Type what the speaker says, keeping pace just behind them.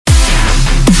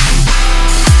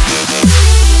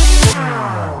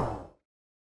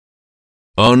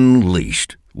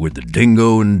Unleashed with the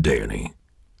Dingo and Danny.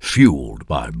 Fueled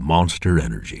by Monster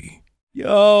Energy.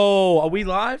 Yo, are we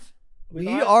live? We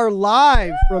are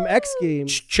live from X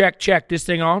Games. Check. This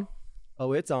thing on?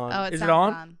 Oh, it's on. Oh, Is it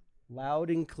on? Loud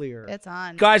and clear. It's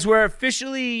on. Guys, we're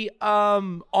officially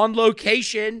on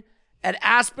location at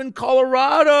Aspen,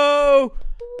 Colorado.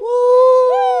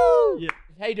 Woo! Yeah.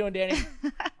 How you doing, Danny?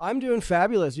 I'm doing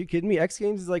fabulous. Are you kidding me? X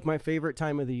Games is like my favorite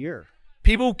time of the year.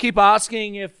 People keep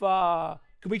asking if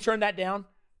can we turn that down?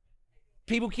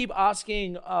 People keep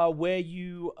asking where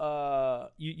you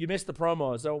missed the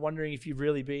promos. They're wondering if you've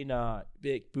really been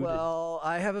big booted. Well,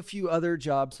 I have a few other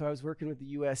jobs, so I was working with the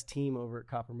U.S. team over at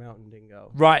Copper Mountain Dingo.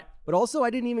 Right. But also,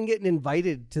 I didn't even get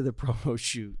invited to the promo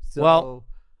shoot. So Well,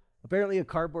 apparently a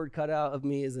cardboard cutout of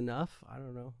me is enough. I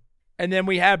don't know. And then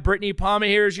we have Brittany Palmer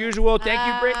here as usual. Thank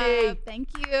you, Brittany. Thank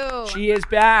you. She is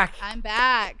back. I'm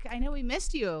back. I know we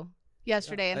missed you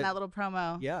yesterday in that little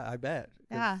promo. Yeah, I bet.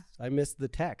 'Cause Yeah. I missed the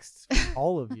texts from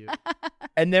all of you.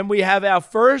 And then we have our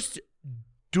first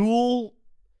dual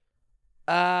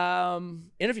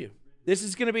interview. This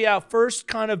is going to be our first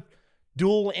kind of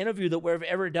dual interview that we've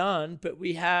ever done. But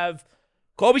we have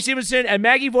Colby Stevenson and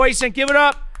Maggie Voisin. Give it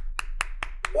up.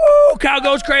 Woo! Cow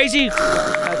goes crazy.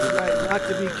 That's right. Not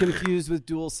to be confused with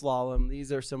dual slalom.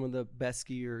 These are some of the best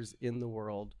skiers in the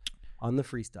world on the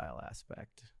freestyle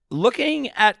aspect. Looking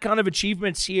at kind of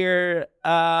achievements here,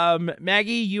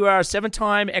 Maggie, you are a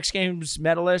 7-time X Games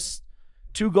medalist,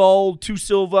 2 gold, 2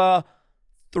 silver,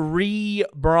 3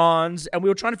 bronze. And we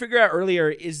were trying to figure out earlier,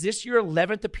 is this your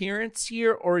 11th appearance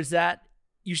here, or is that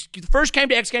you first came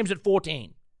to X Games at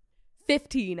 14?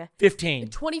 15.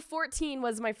 2014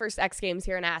 was my first X Games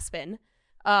here in Aspen.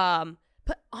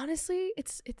 But honestly,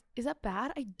 is that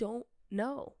bad? I don't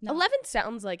know. No. 11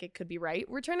 sounds like it could be right.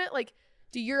 We're trying to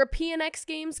do European X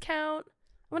Games count?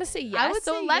 I want to say yes. I would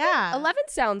so say 11, yeah. 11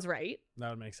 sounds right.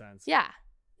 That would make sense. Yeah,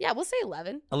 we'll say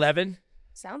 11. 11.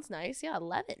 Sounds nice. Yeah,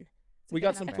 11. We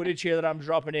got some footage here that I'm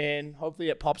dropping in. Hopefully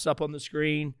it pops up on the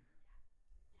screen.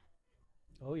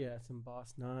 Oh, yeah. Some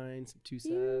Boss 9, some 2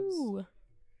 subs. Ooh.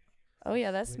 Oh,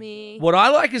 yeah, that's me. What I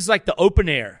like is like the open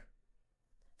air.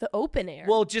 The open air.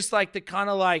 Well, just like the kind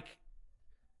of like,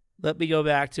 let me go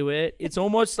back to it. It's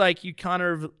almost like you kind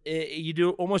of, you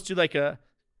do like a,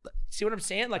 see what I'm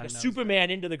saying? Like a Superman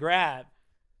into the grab.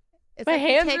 It's My like you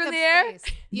hands take are in up the air?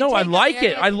 space. You No, I take up like it.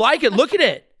 area. I like it. Look at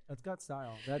it. That's got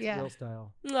style. That's Yeah. real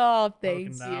style. Oh,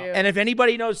 thanks you. Looking down. And if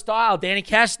anybody knows style, Danny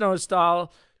Cass knows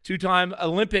style, 2-time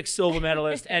Olympic silver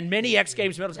medalist and many X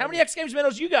Games medals. How many X Games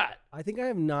medals you got? I think I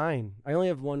have 9. I only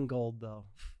have 1 gold, though,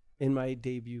 in my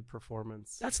debut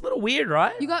performance. That's a little weird,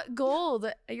 right? You got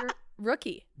gold. You're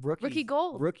rookie. Rookie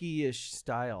gold. Rookie-ish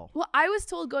style. Well, I was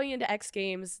told going into X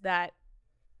Games that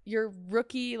your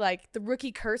rookie, the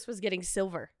rookie curse was getting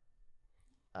silver.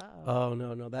 Oh,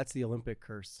 no. That's the Olympic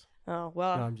curse. Oh,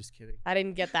 well, No, I'm just kidding. I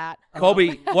didn't get that.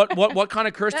 Colby, what kind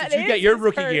of curse That did you get is your his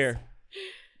rookie curse. year?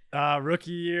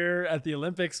 Rookie year at the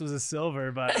Olympics was a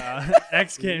silver, but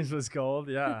X Games was gold.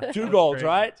 Yeah, 2 That's golds, crazy.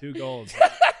 right? 2 golds.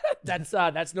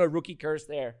 That's no rookie curse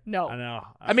there. No. I know.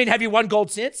 I mean, have you won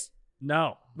gold since?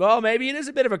 No, Well, maybe it is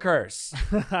a bit of a curse.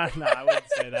 no, I wouldn't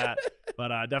say that.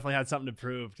 But I definitely had something to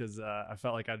prove because I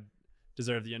felt like I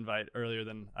deserved the invite earlier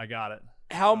than I got it.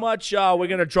 How much? We're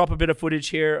gonna drop a bit of footage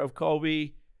here of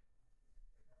Colby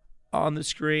on the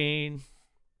screen.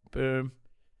 Boom.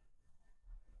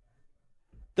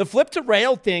 The flip to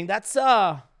rail thing. That's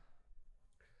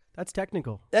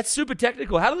technical. super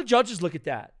technical. How do the judges look at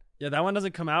that? Yeah, that one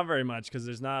doesn't come out very much because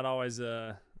there's not always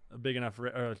a big enough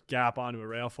gap onto a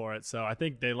rail for it. So I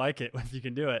think they like it if you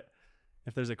can do it.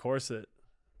 If there's a course that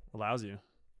allows you.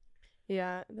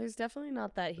 Yeah, there's definitely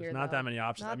not that here. There's not though. that many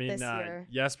options. Not I mean, this year.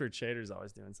 Jesper Chater's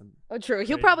always doing some. Oh, true.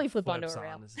 He'll great probably flip onto flips a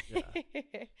rail. on this-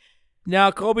 yeah.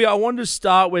 Now, Colby, I wanted to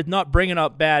start with not bringing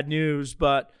up bad news,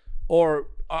 or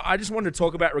I just wanted to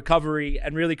talk about recovery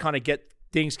and really kind of get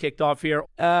things kicked off here.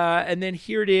 And then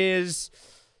here it is.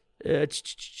 I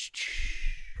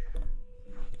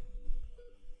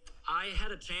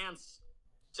had a chance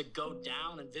to go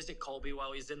down and visit Colby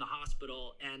while he was in the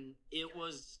hospital, and it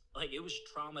was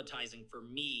traumatizing for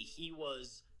me. He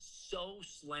was so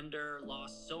slender,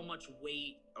 lost so much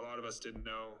weight. A lot of us didn't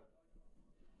know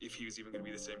if he was even going to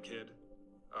be the same kid.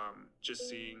 Just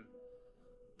seeing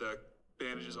the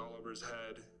bandages all over his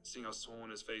head, seeing how swollen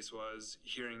his face was,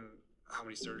 hearing how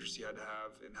many surgeries he had to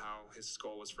have and how his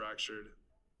skull was fractured.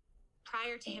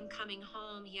 Prior to him coming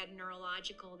home, he had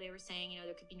they were saying,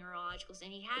 there could be neurologicals,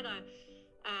 and he had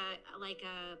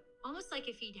almost like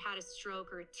if he'd had a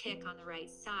stroke or a tic on the right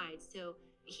side. So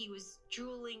he was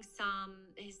drooling some,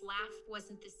 his laugh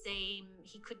wasn't the same,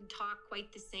 he couldn't talk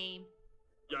quite the same.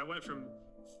 Yeah, I went from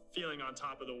feeling on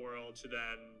top of the world to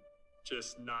then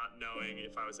just not knowing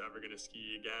if I was ever going to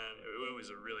ski again. It was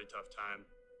a really tough time.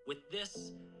 With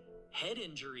this head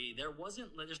injury, there wasn't.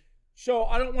 So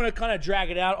I don't want to kind of drag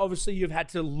it out. Obviously, you've had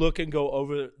to look and go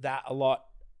over that a lot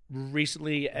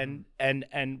recently, and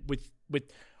with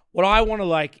what I want to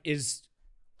like is,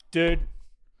 dude,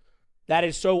 that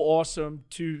is so awesome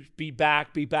to be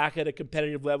back at a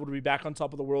competitive level, to be back on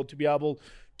top of the world, to be able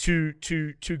to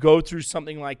go through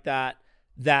something like that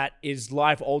is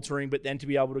life altering, but then to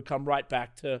be able to come right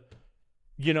back to,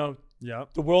 the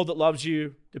world that loves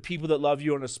you, the people that love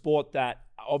you, in a sport that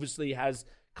obviously has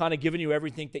kind of given you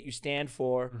everything that you stand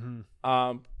for.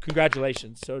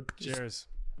 Congratulations. So cheers.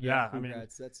 Yeah,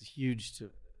 congrats. I mean, that's huge to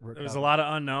recover. There was a lot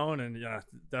of unknown, and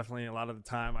definitely a lot of the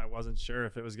time I wasn't sure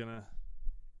if I was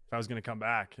gonna come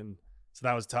back, and so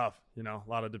that was tough. A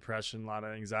lot of depression, a lot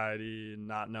of anxiety, and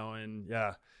not knowing.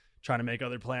 Trying to make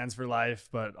other plans for life,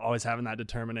 but always having that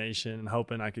determination and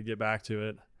hoping I could get back to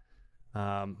it.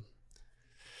 And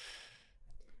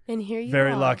here you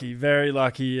very are. Very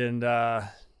lucky, and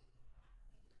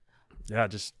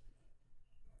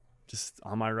just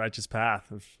on my righteous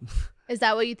path. Is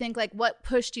that what you think? Like, what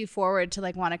pushed you forward to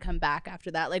want to come back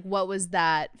after that? Like, what was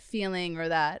that feeling or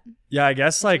that? Yeah, I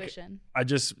guess situation? I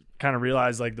just kind of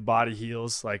realized the body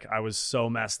heals. I was so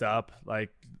messed up.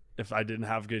 If I didn't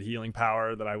have good healing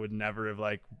power, that I would never have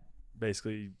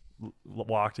basically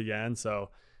walked again. So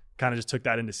kind of just took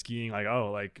that into skiing.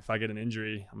 If I get an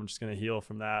injury, I'm just going to heal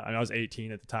from that. I was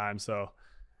 18 at the time. So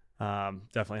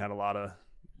definitely had a lot of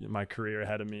my career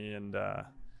ahead of me. And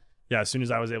as soon as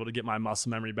I was able to get my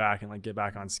muscle memory back and get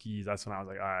back on skis, that's when I was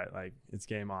all right, it's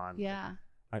game on. Yeah.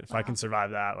 If I can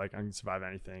survive that, I can survive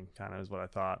anything, kind of is what I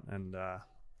thought. And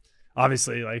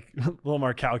obviously a little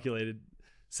more calculated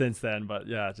since then, but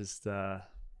just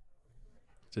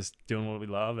doing what we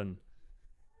love, and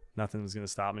nothing was going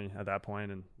to stop me at that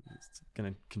point, and it's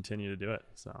going to continue to do it.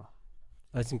 So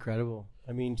that's incredible.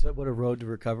 I mean, what a road to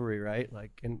recovery, right?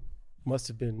 And must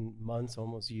have been months,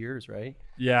 almost years, right?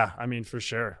 Yeah, I mean, for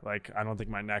sure. I don't think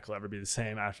my neck will ever be the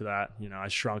same after that. I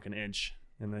shrunk an inch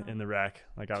in the wreck.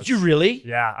 Did you really?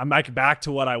 Yeah, I'm back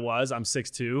to what I was. I'm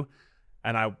 6'2",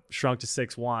 and I shrunk to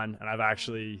 6'1", and I've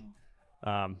actually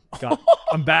I'm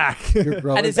back.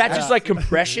 And is that just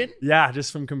compression? Yeah,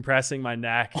 just from compressing my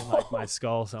neck and my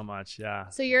skull so much. Yeah.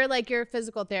 So you're your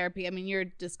physical therapy. I mean, you're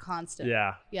just constant.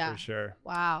 Yeah. Yeah. For sure.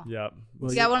 Wow. Yep.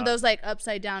 You got one of those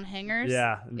upside down hangers?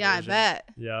 Yeah. Inversion. Yeah, I bet.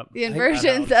 Yep. The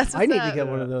inversions. That's what's I need up. to get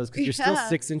one of those because you're still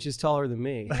 6 inches taller than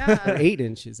me. Yeah. Or 8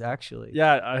 inches actually.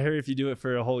 Yeah, I heard if you do it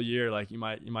for a whole year, you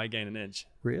might gain an inch.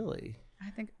 Really?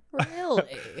 I think.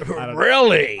 Really?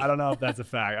 Really? I don't know if that's a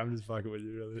fact. I'm just fucking with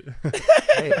you, really.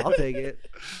 Hey, I'll take it.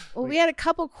 Well, we had a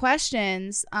couple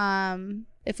questions.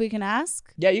 If we can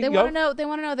ask. Yeah, you can go. They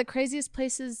want to know the craziest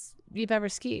places you've ever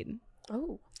skied.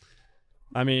 Oh.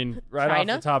 I mean,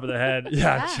 China? off the top of the head,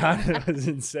 China was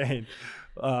insane.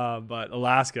 But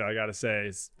Alaska, I gotta say,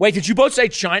 is. Wait, did you both say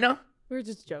China? We were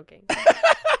just joking.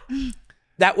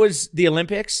 That was the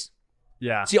Olympics?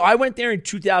 Yeah. See, I went there in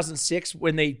 2006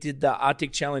 when they did the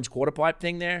Arctic Challenge quarter pipe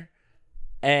thing there,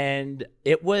 and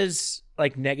it was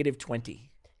 -20.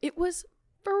 It was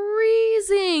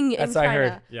freezing That's in what China. I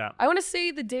heard. Yeah. I want to say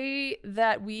the day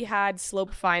that we had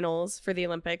slope finals for the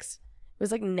Olympics, it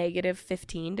was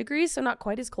 -15 degrees, so not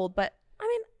quite as cold. But I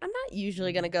mean, I'm not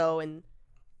usually gonna go and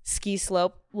ski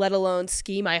slope, let alone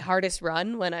ski my hardest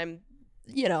run when I'm,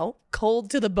 cold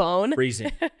to the bone.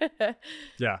 Freezing.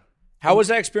 Yeah. How was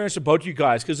that experience for both you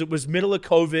guys? Because it was middle of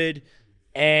COVID,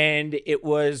 and it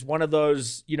was one of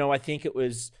those, I think it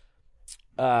was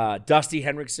Dusty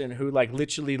Henriksen who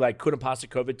literally couldn't pass a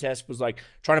COVID test, was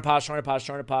trying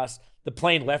to pass. The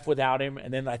plane left without him,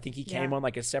 and then I think he came on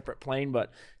a separate plane.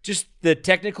 But just the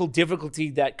technical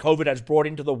difficulty that COVID has brought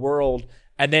into the world,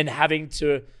 and then having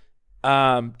to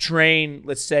train,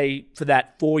 let's say, for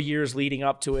that 4 years leading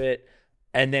up to it.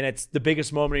 And then it's the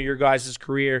biggest moment of your guys'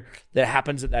 career that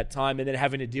happens at that time, and then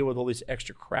having to deal with all this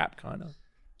extra crap, kind of.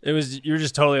 You were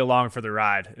just totally along for the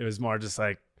ride. It was more just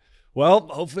well,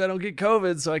 hopefully I don't get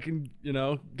COVID so I can,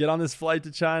 get on this flight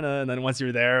to China. And then once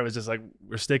you're there, it was just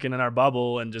we're sticking in our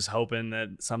bubble and just hoping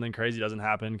that something crazy doesn't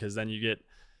happen, because then you get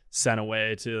sent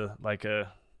away to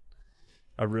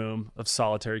a room of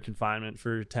solitary confinement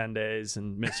for 10 days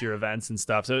and miss your events and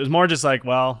stuff. So it was more just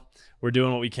well, we're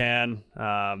doing what we can.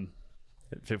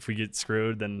 If we get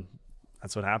screwed, then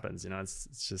that's what happens.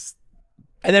 It's just.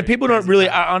 And then people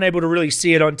are unable to really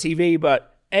see it on TV,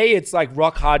 but A, it's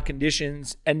rock hard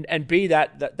conditions, and B,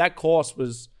 that course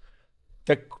was,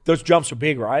 those jumps were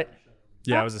big, right?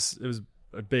 Yeah, it was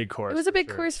a big course. It was a big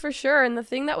course for sure. And the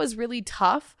thing that was really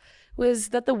tough was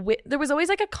that there was always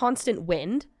like a constant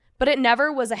wind, but it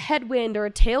never was a headwind or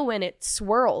a tailwind. It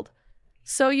swirled.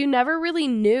 So you never really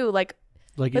knew, like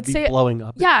Like let's it'd be say, blowing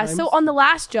up. at yeah. times. So on the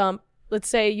last jump, let's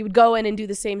say you would go in and do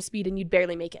the same speed and you'd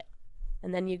barely make it.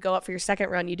 And then you go up for your second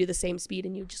run, you do the same speed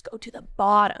and you just go to the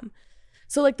bottom.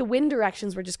 So like the wind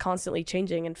directions were just constantly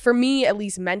changing. And for me, at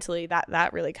least mentally, that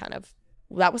really kind of,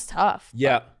 that was tough.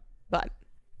 Yeah. But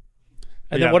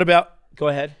And Yeah. then what about, go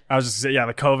ahead. I was just saying, yeah,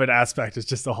 the COVID aspect is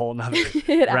just a whole nother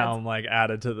It adds. realm, like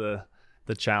added to the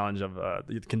challenge of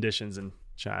the conditions in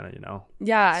China, you know,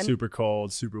 yeah. And super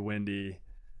cold, super windy,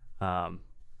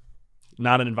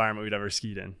 not an environment we'd ever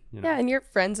skied in. You know? yeah, and your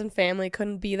friends and family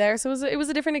couldn't be there. So it was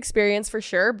a different experience for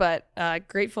sure, but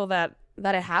grateful that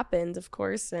it happened, of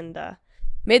course, and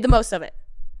made the most of it.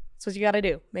 That's what you got to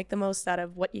do. Make the most out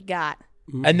of what you got.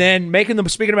 And then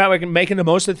speaking about making the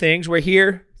most of things, we're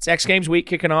here. It's X Games week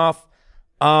kicking off.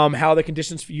 How are the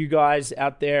conditions for you guys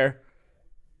out there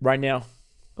right now?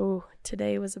 Oh,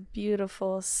 today was a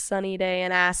beautiful sunny day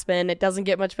in Aspen. It doesn't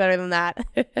get much better than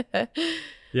that.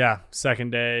 Yeah,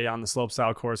 second day on the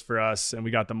slopestyle course for us, and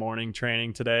we got the morning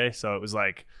training today, so it was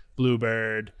like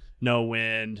bluebird, no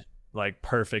wind, like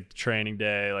perfect training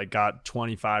day. Like got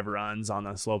 25 runs on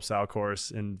the slopestyle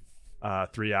course in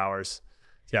 3 hours.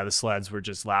 Yeah, the sleds were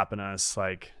just lapping us.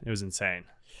 Like it was insane.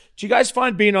 Do you guys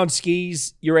find being on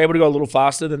skis, you're able to go a little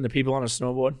faster than the people on a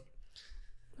snowboard?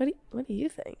 What do you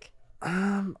think?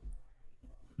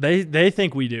 They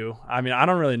think we do. I mean, I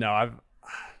don't really know.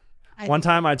 One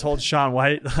time I told Sean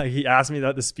White, like he asked me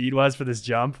what the speed was for this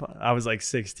jump. I was like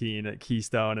 16 at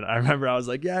Keystone, and I remember I was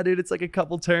like, yeah, dude, it's like a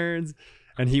couple turns.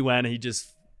 And he went and he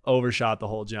just overshot the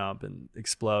whole jump and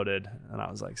exploded. And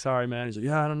I was like, sorry, man. He's like,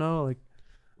 yeah, I don't know. Like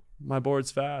my board's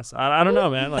fast. I don't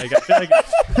know, man. Like I feel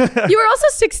like You were also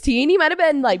 16. He might have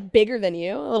been like bigger than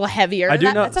you, a little heavier. I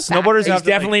do know That's a snowboarders factor. have He's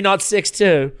definitely not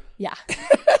 6'2". Yeah.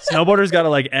 snowboarders got to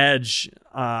like edge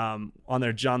on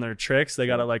their tricks. They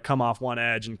got to like come off one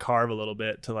edge and carve a little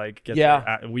bit to like get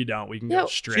Yeah. there. We don't. We can Yeah. go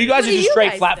So straight. you guys What are do just you straight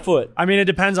guys flat think? foot. I mean, it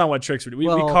depends on what tricks we do. We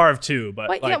Well- carve too, but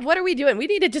But like, yeah, what are we doing? We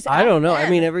need to just. I don't know. I Yeah.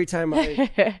 mean, every time I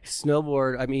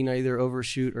snowboard, I mean, I either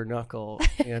overshoot or knuckle.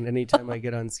 And anytime I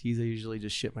get on skis, I usually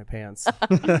just shit my pants.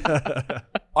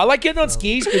 I like getting on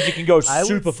skis because you can go I would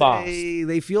super fast. say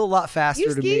they feel a lot faster You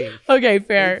to ski? me. Okay, They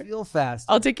fair. feel fast.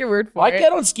 I'll take your word for I it.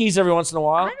 get on skis every once in a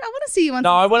while. I want to see you on No,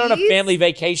 some I went on a skis. family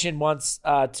vacation once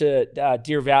to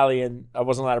Deer Valley, and I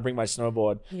wasn't allowed to bring my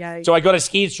snowboard. Yeah. So I got a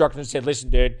ski instructor and said, listen,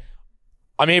 dude,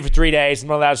 I'm here for 3 days. I'm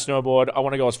not allowed to snowboard. I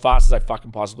want to go as fast as I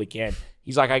fucking possibly can.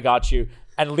 He's like, I got you.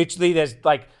 And literally there's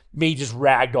like me just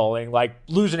ragdolling, like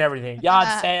losing everything.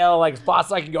 Yard sail, like as fast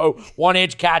as I can go.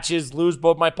 1-inch catches, lose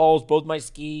both my poles, both my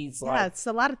skis. Yeah, Like, it's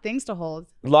a lot of things to hold.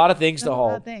 a lot of things to A lot of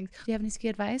hold. things. Do you have any ski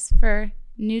advice for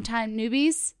new time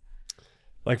newbies?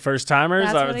 like first timers,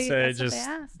 That's I what would they- say that's what they just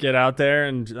ask. get out there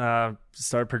and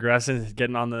start progressing,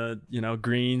 getting on the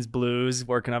greens, blues,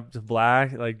 working up to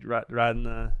black, like riding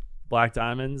the black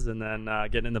diamonds, and then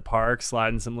getting in the park,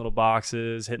 sliding some little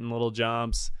boxes, hitting little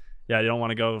jumps. Yeah, you don't want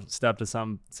to go step to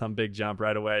some big jump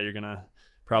right away. You're gonna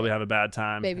probably have a bad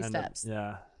time. Baby End up- steps.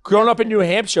 Yeah. Growing up in New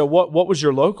Hampshire, what was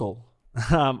your local?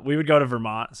 We would go to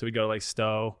Vermont, so we'd go to like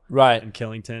Stowe Right. and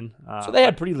Killington. So they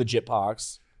had pretty legit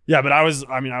parks. Yeah, but I was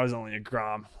only a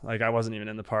Grom. Like I wasn't even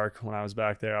in the park when I was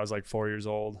back there. I was like 4 years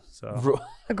old. So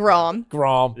A Grom.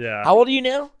 Grom. Yeah. How old are you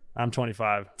now? I'm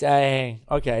 25. Dang.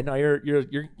 Okay. No, you're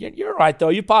all right though.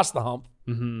 You passed the hump.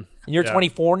 Mm-hmm. And you're Yeah.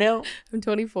 24 now, I'm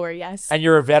 24. Yes. and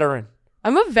you're a veteran.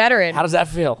 I'm a veteran. How does that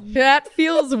feel? That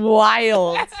feels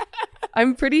wild.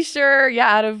 I'm pretty sure, yeah,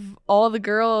 out of all the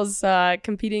girls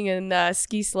competing in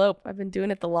ski slope, I've been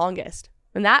doing it the longest.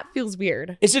 And that feels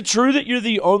weird. Is it true that you're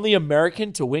the only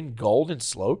American to win gold in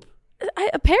slope?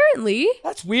 Apparently.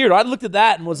 That's weird. I looked at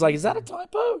that and was like, is that a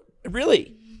typo?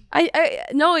 Really? I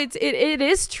no, it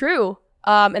is true.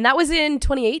 And that was in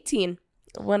 2018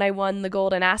 when I won the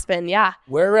gold in Aspen. Yeah.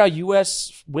 Where are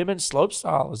U.S. women's slope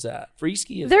style is that? Free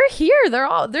ski is They're here.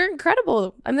 They're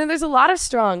incredible. I mean, there's a lot of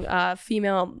strong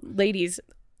female ladies.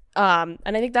 And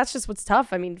I think that's just what's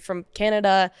tough. I mean, from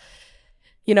Canada,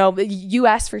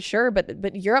 US for sure,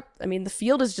 but Europe, I mean, the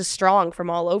field is just strong from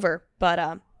all over. But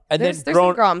And there's then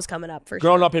some Groms coming up for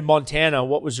growing sure. up in Montana,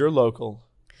 what was your local?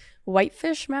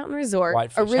 Whitefish Mountain Resort.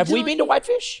 Whitefish. Have we been to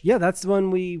Whitefish? Yeah, that's the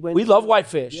one we went. We love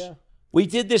Whitefish. Yeah. We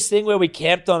did this thing where we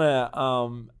camped on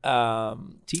a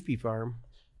teepee farm.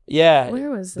 yeah, Where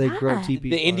was They that? grow teepee.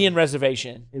 the farm Indian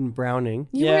reservation. in Browning.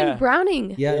 You were Yeah. in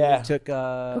Browning. Yeah, Yeah. we took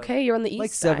Okay, you're on the east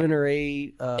like side. 7 or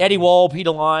 8 Eddie Wall,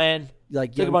 Peter Lyon.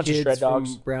 like took a young bunch of kids shred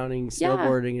dogs. from Browning Yeah.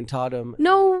 snowboarding and taught them.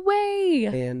 No way.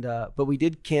 And but we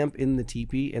did camp in the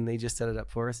teepee, and they just set it up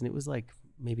for us, and it was like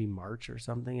maybe March or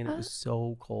something, and it was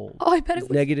so cold. Oh, I bet it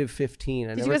was. negative 15. I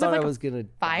Did you never guys have, thought I like, a was gonna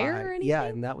fire die. or anything? Yeah,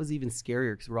 and that was even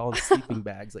scarier because we're all in sleeping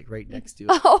bags like right next to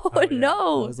it. Oh, I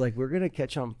no. was like, we're gonna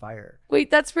catch on fire.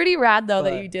 Wait, that's pretty rad though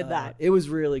that But, you did that. It was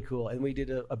really cool, and we did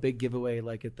a big giveaway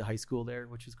like at the high school there,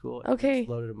 which was cool. And we Okay. just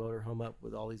loaded a motorhome up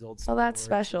with all these old. Oh, that's snowboards.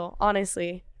 special,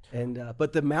 honestly. And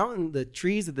but the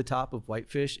trees at the top of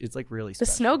Whitefish, it's like really The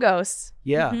special. snow ghosts.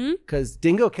 Yeah, Mhm. because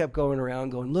Dingo kept going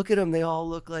around going, look at them, they all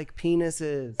look like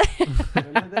penises.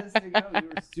 Remember this, Dingo? We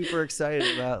were super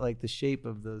excited about like the shape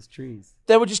of those trees.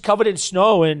 They were just covered in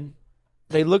snow and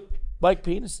they looked like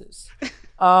penises.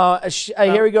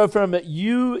 Here we go from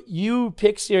you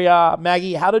Pixie,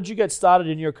 Maggie. How did you get started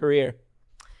in your career?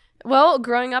 Well,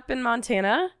 growing up in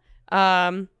Montana,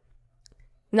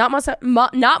 not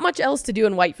much else to do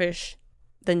in Whitefish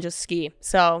than just ski.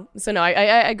 So no,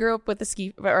 I grew up with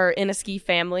in a ski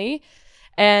family,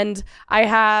 and I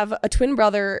have a twin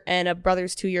brother and a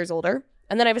brother's 2 years older,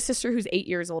 and then I have a sister who's 8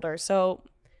 years older. So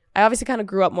I obviously kind of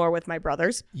grew up more with my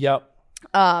brothers. Yep.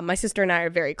 My sister and I are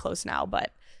very close now,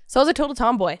 but so I was a total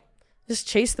tomboy. Just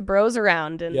chase the bros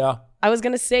around, and Yeah. I was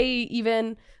gonna say,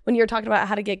 even when you were talking about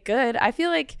how to get good, I feel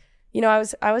like,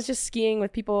 I was just skiing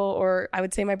with people, or I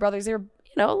would say my brothers, they were,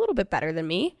 a little bit better than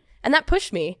me, and that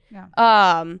pushed me. Yeah.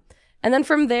 And then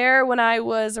from there, when I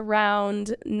was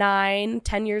around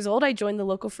 9-10 years old, I joined the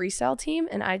local freestyle team,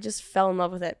 and I just fell in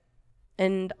love with it.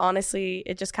 And honestly,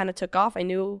 it just kind of took off. I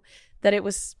knew that it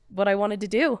was what I wanted to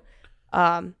do.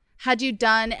 Had you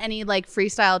done any like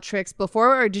freestyle tricks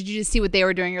before, or did you just see what they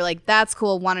were doing? You're like, that's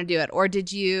cool, want to do it, or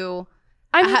did you?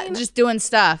 Just doing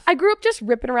stuff. I grew up just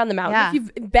ripping around the mountain. Yeah. If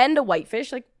you've been to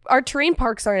Whitefish, like our terrain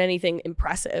parks aren't anything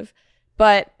impressive,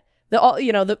 but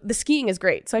the skiing is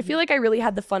great. So I feel like I really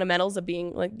had the fundamentals of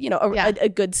being like, a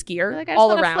good skier Like, I just all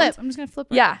wanna around. flip. I'm just gonna flip.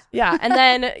 Yeah, yeah. And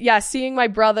then seeing my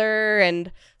brother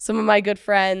and some of my good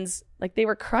friends, like they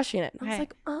were crushing it. And I was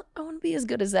like, I want to be as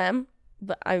good as them.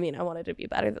 But I mean, I wanted to be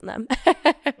better than them.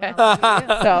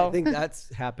 I think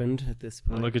that's happened at this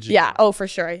point. Look at you. Yeah. Oh, for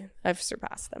sure. I've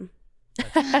surpassed them.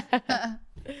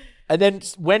 And then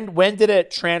when did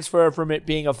it transfer from it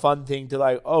being a fun thing to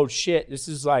like, oh shit, this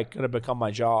is like gonna become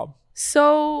my job?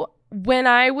 So when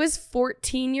I was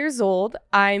 14 years old,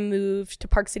 I moved to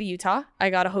Park City, Utah. I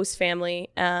got a host family.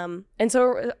 And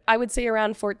so I would say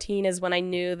around 14 is when I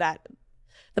knew that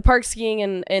the park skiing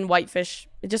in Whitefish,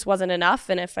 it just wasn't enough.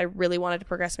 And if I really wanted to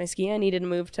progress my skiing, I needed to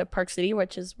move to Park City,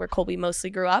 which is where Colby mostly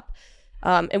grew up.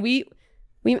 And we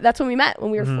that's when we met, when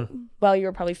we were, you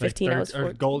were probably 15. I was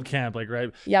 14. Gold Camp, like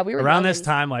right. Yeah, we were around this youngins.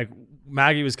 time. Like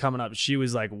Maggie was coming up. She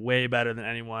was like way better than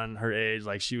anyone her age.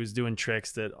 Like she was doing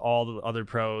tricks that all the other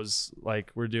pros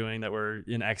like were doing that were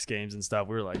in X Games and stuff.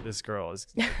 We were like, this girl is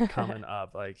coming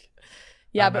up. Like,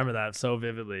 Yeah, I but- remember that so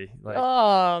vividly. Like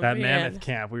Oh, that man. Mammoth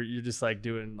Camp, where you're just like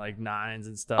doing like nines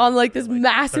and stuff On, like, this You're,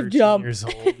 massive 13 jump. Years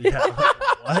old. Yeah.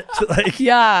 What? Like,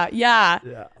 Yeah. yeah.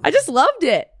 I just loved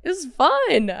it. It was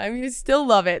fun. I mean, I still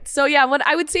love it. So yeah, when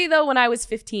I would say though, when I was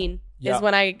 15 Yeah. is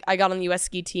when I got on the US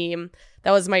ski team.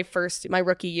 That was my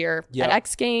rookie year Yeah. at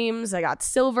X Games. I got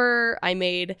silver. I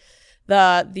made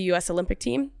the US Olympic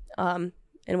team, and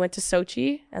went to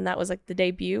Sochi, and that was like the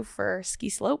debut for ski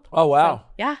slope. Oh wow. So,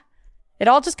 yeah, it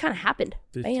all just kind of happened.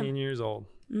 15 Bam. years old.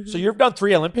 So you've done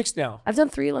 3 Olympics now. I've done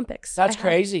 3 Olympics. That's I have.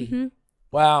 crazy. Mhm.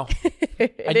 Wow.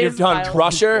 It And you've is done wild.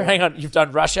 Russia. Hang on. You've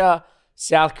done Russia,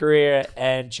 South Korea,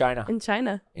 and China. In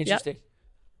China. Yep. Interesting.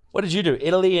 What did you do?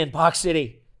 Italy and Park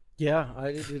City. Yeah,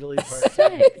 I did Italy.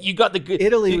 You got the good.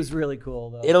 Italy was really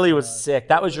cool though. Italy was sick.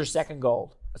 That was your second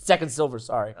gold. Second silver,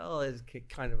 sorry. Oh, it's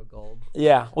kind of a gold.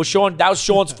 Yeah. Well, that was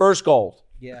Sean's first gold.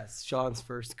 Yes, Sean's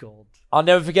first gold. I'll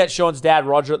never forget Sean's dad,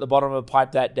 Roger, at the bottom of the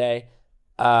pipe that day,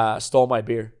 stole my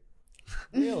beer.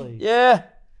 Really? Yeah.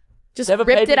 Just Never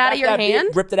ripped paid me it out back of your that beer.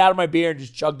 hand? Ripped it out of my beer and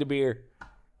just chugged the beer.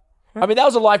 I mean, that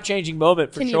was a life-changing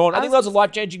moment for Can you- Sean. I I think was- that was a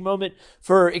life-changing moment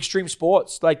for extreme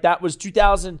sports. Like, that was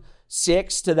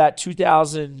 2006 to that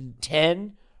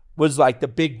 2010 was like the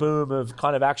big boom of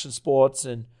kind of action sports,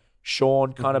 and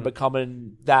Sean kind of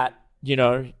becoming that,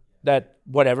 that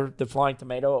whatever, the flying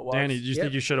tomato it was. Danny, did you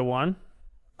think you should have won?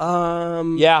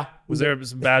 Yeah. Was there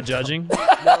some bad judging?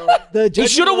 The He judging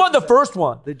should have won the first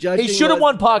one. The judging He should have was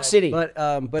won Park bad, City. but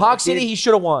Park City, he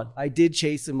should have won. I did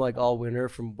chase him like all winter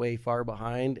from way far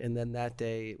behind, and then that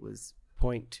day it was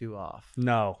 0.2 off.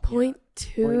 No.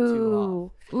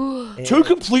 0.2. And- Two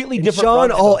completely and different Sean,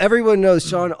 runs, though. everyone knows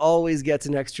Sean always gets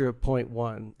an extra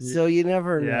 0.1, so you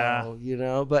never Yeah.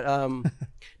 know, But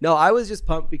no, I was just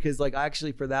pumped because like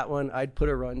actually for that one, I'd put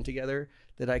a run together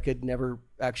that I could never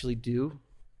actually do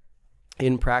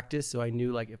in practice, so I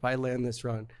knew like if I land this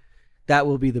run, that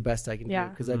will be the best I can do Yeah.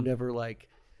 because I've never like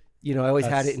I always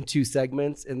had it in 2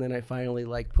 segments, and then I finally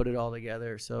like put it all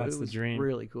together. So That's it the was dream.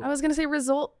 really cool. I was gonna say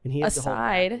result and he had to hold back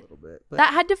aside, a little bit, but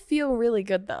that had to feel really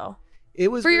good though. it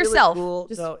was for really yourself, cool.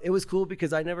 just- No, it was cool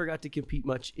because I never got to compete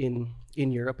much in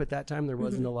Europe at that time. There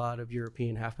wasn't Mm-hmm. a lot of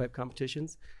European halfpipe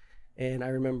competitions, and I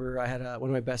remember I had one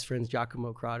of my best friends,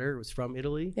 Giacomo Crotter, was from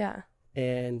Italy, Yeah.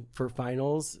 and for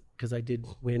finals because I did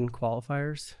win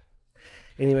qualifiers.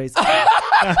 Anyways,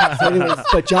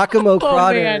 but Giacomo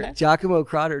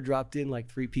Crotter dropped in like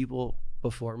 3 people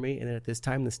before me, and then at this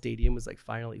time the stadium was like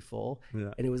finally full,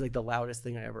 Yeah. and it was like the loudest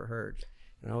thing I ever heard,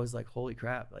 and I was like, holy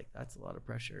crap, like that's a lot of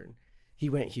pressure. And he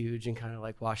went huge and kind of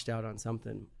like washed out on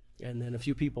something, and then a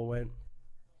few people went,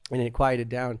 and it quieted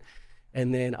down,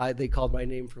 and then they called my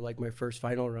name for like my first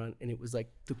final run, and it was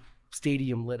like the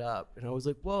stadium lit up, and I was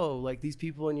like, whoa, like these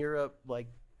people in Europe like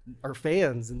are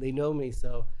fans and they know me.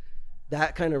 So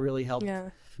that kind of really helped Yeah.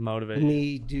 Motivate.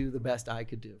 me do the best I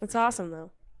could do. That's awesome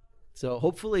though. So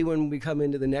hopefully when we come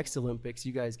into the next Olympics,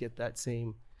 you guys get that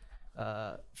same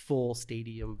full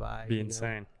stadium vibe. Be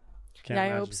insane. Can't Yeah, I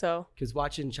imagine. hope so. Because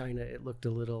watching China, it looked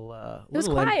a little, was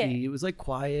little quiet. empty. It was like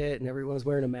quiet, and everyone was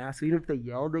wearing a mask. Even if they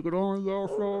yelled, they could only yell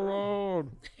so loud.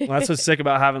 Well, that's what's sick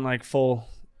about having like full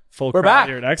We're crowd back.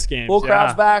 here at X Games. Full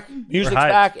crowd's back, music's hyped.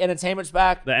 back, entertainment's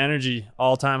back. The energy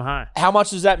all time high. How much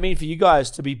does that mean for you guys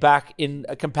to be back in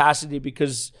a capacity?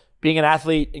 Because being an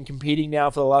athlete and competing now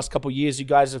for the last couple of years, you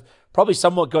guys have probably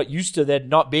somewhat got used to that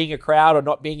not being a crowd or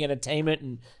not being entertainment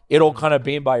and it all kind of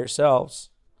being by yourselves.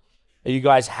 Are you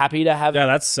guys happy to have Yeah,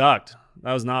 that sucked.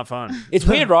 That was not fun. It's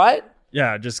weird, right?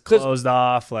 Yeah, just closed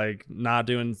off, like not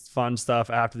doing fun stuff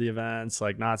after the events,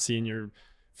 like not seeing your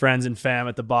friends and fam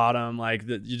at the bottom. Like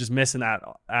you're just missing that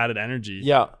added energy.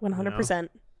 Yeah. 100%.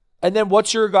 And then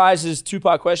what's your guys'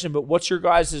 2-part question, but what's your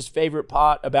guys' favorite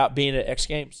part about being at X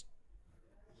Games?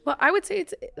 Well, I would say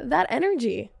it's that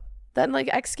energy that like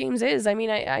X Games is. I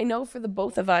mean, I know for the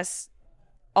both of us,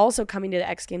 also coming to the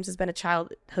X Games has been a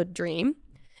childhood dream,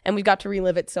 and we've got to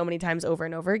relive it so many times over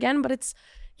and over again. But it's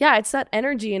that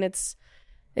energy, and it's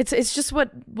just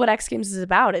what X Games is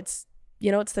about. It's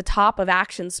it's the top of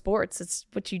action sports. It's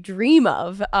what you dream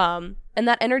of, and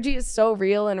that energy is so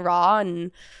real and raw,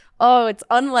 and it's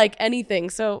unlike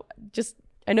anything. So just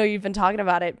I know you've been talking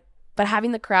about it, but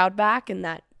having the crowd back and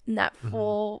that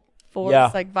full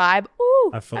force like vibe.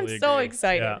 Ooh, I'm so agree.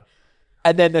 excited. Yeah.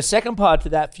 And then the second part to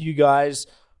that for you guys,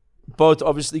 both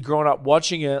obviously growing up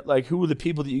watching it, like who were the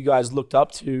people that you guys looked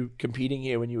up to competing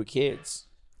here when you were kids?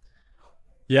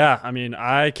 Yeah, I mean,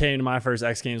 I came to my first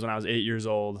X Games when I was 8 years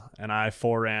old, and I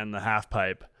ran the half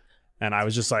pipe, and I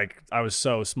was just like, I was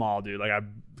so small, dude. Like I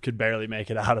could barely make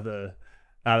it out of the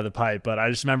pipe. But I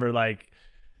just remember like,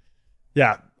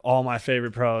 yeah, all my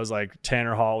favorite pros, like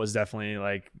Tanner Hall was definitely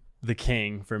like the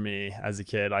king for me as a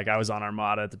kid. Like I was on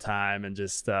Armada at the time, and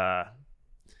just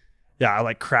I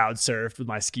like crowd surfed with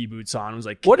my ski boots on. It was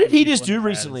like, What did he kicking just people in do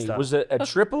the head and recently? stuff. Was it a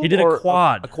triple? He did or a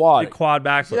quad. A quad. He did a quad See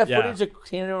backflip. that Yeah, footage of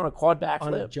Tanner on a quad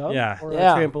On a backflip? jump Yeah. or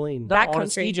Yeah. a trampoline? No, on a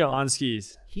Backcountry. ski jump. on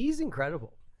skis. He's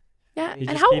incredible. Yeah. He And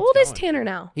just how keeps old is going. Tanner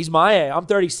now? He's my age. I'm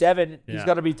 37. He's Yeah.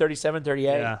 got to be 37,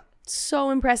 38. Yeah.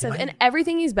 So impressive. And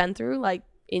everything he's been through, like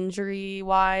injury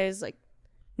wise, like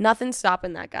nothing's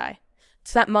stopping that guy.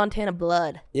 It's that Montana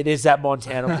blood. It is that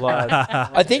Montana blood.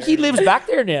 I think he lives back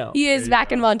there now. He is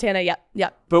back in Montana.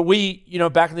 Yep. But we,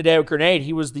 back in the day with Grenade,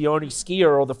 he was the only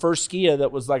skier or the first skier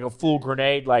that was like a full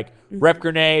Grenade, like Rep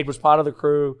Grenade was part of the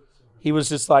crew. He was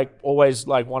just like always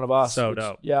like one of us. So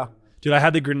dope. Yeah. Dude, I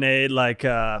had the Grenade like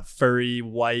furry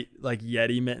white like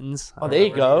Yeti mittens. Oh, there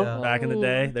you go. Back in the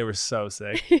day, they were so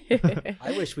sick.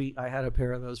 I wish I had a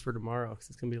pair of those for tomorrow because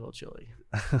it's gonna be a little chilly.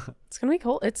 It's gonna be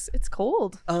cold. It's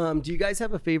cold. Do you guys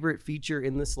have a favorite feature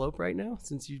in the slope right now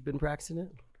since you've been practicing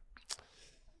it?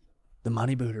 The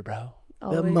money booter, bro.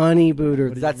 The money booter.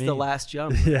 do you That's the mean? last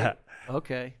jump. Yeah.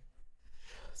 Okay.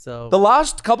 So The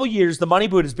last couple years, the money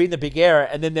boot has been the big air,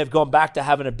 and then they've gone back to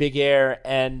having a big air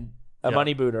and a Yeah.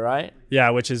 money booter, right? Yeah,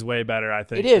 which is way better, I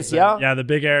think. It is, yeah. Yeah, the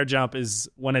big air jump is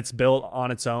when it's built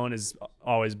on its own is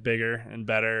always bigger and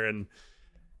better, and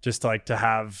just like to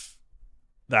have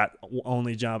that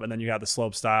only jump, and then you have the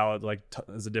slope style like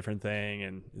is a different thing,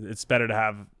 and it's better to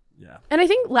have. Yeah. And I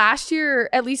think last year,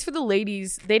 at least for the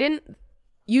ladies, they didn't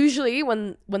usually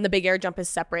when the big air jump is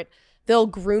separate, they'll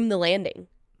groom the landing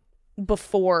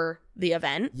before the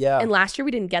event. Yeah. And last year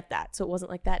we didn't get that, so it wasn't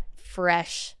like that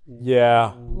fresh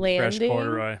Yeah. landing. Fresh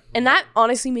corduroy. And that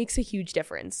honestly makes a huge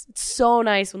difference. It's so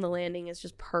nice when the landing is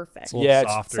just perfect. It's a little Yeah,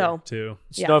 it's- softer so- too.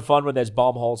 It's Yeah. no fun when there's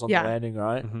bomb holes on Yeah. the landing,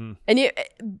 right? Mm-hmm. And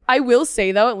I will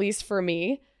say though, at least for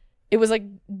me, it was like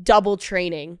double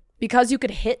training because you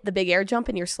could hit the big air jump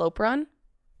in your slope run.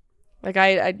 Like I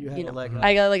had you a know, leg up.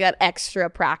 I got like that extra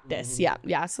practice.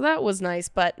 Yeah. So that was nice,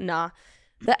 but nah.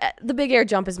 The big air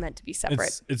jump is meant to be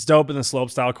separate. It's dope in the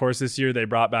slopestyle course this year. They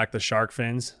brought back the shark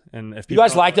fins, and if You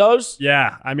guys like those?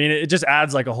 yeah, I mean, it just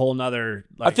adds like a whole nother.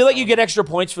 I feel like you get extra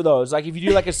points for those. Like if you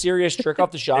do like a serious trick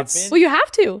off the shark fin. Well, you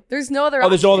have to. There's no other. Oh,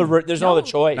 there's no option. other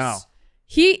choice. No.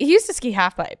 He used to ski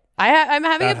half pipe. I'm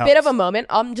having That a bit of helps. a moment.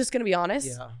 I'm just gonna be honest.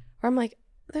 Yeah. Where I'm like,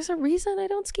 there's a reason I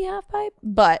don't ski half pipe,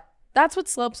 but that's what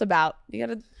slope's about. You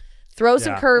gotta throw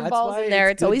some Yeah. curveballs in there.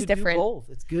 It's good always to do different. both.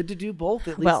 It's good to do both,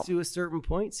 at least Well, to a certain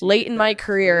point. So Late you in get my that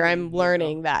career, training, I'm you know?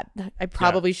 learning that I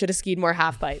probably should have skied more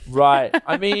half pipe. Right.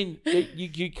 I mean,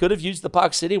 you could have used the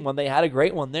Park City one. They had a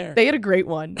great one there. They had a great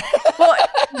one. Well,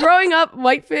 growing up,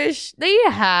 Whitefish, they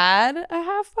had a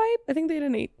half pipe. I think they had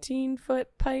an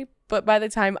 18-foot pipe. But by the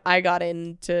time I got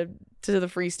into the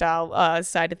freestyle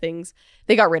side of things,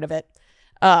 they got rid of it.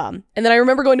 And then I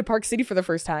remember going to Park City for the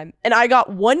first time, and I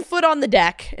got 1 foot on the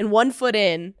deck and 1 foot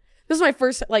in. This was my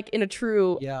first, like, in a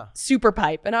true super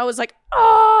pipe. And I was like,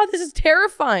 oh, this is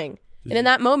terrifying. And in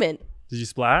that moment, Did you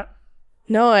splat?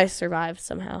 no, I survived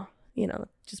somehow. You know,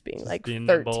 just being like being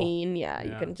nimble. 13. Yeah, you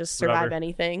Yeah, can just survive whatever.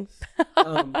 anything.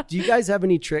 Do you guys have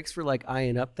any tricks for like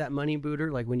eyeing up that money booter?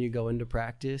 Like when you go into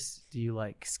practice, do you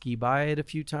like ski by it a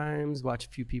few times, watch a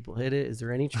few people hit it? Is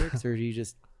there any tricks, or do you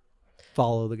just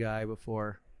follow the guy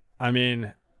before? I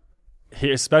mean,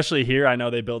 here, especially here, I know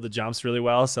they build the jumps really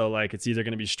well. So like, it's either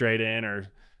going to be straight in or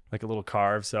like a little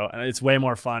carve. So and it's way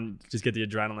more fun. Just get the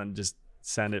adrenaline, just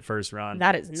send it first run.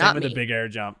 That is Same not with me. the big air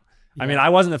jump. I mean, I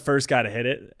wasn't the first guy to hit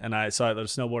it, and I saw the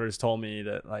snowboarders told me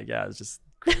that like, yeah, it's just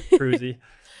cruisy.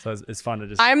 So it's fun to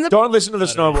just. I'm the Don't listen to the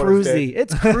snowboarders. Cruisy. Dave.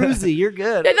 It's cruisy. You're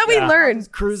good. that we learned.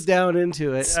 Just cruise down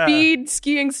into it. Speed,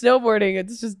 skiing, snowboarding. It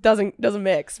just doesn't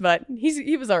mix. But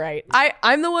he was all right.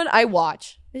 I'm the one I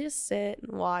watch. I just sit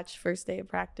and watch first day of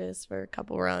practice for a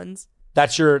couple runs.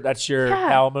 That's your Yeah.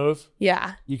 power move.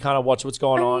 Yeah. You kind of watch what's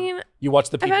going I on. mean, You watch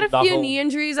the I've people had a knuckle. few knee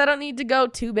injuries. I don't need to go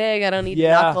too big. I don't need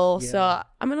Yeah. to knuckle. Yeah. So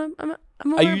I'm gonna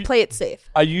Are you- play it safe.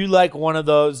 Are you like one of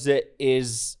those that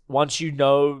is once you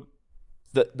know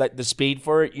the speed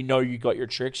for it, you know you got your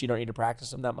tricks. You don't need to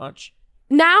practice them that much.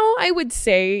 Now I would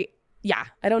say, yeah,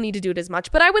 I don't need to do it as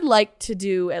much, but I would like to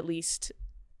do at least.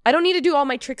 I don't need to do all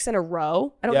my tricks in a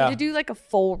row. I don't Yeah. need to do like a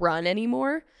full run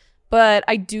anymore, but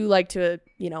I do like to,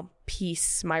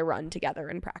 piece my run together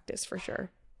in practice for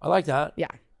sure. I like that. Yeah.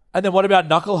 And then what about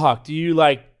knuckle huck? Do you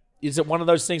like? Is it one of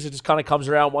those things that just kind of comes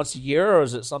around once a year, or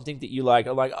is it something that you like?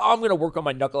 Are like, oh, I'm going to work on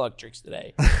my knuckle huck tricks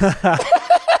today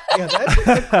Yeah, that's a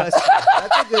good question.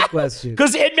 That's a good question.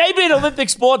 because it may be an Olympic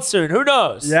sport soon. Who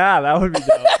knows? Yeah, that would be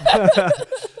dope.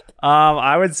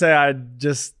 I would say I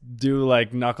just do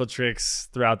like knuckle tricks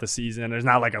throughout the season. There's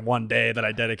not like a one day that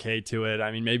I dedicate to it.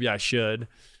 I mean, maybe I should,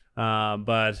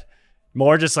 but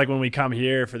more just like when we come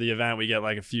here for the event, we get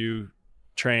like a few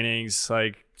trainings.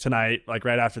 Like tonight, like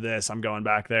right after this, I'm going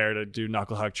back there to do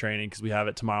knuckle huck training because we have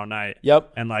it tomorrow night.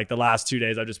 Yep. And like the last 2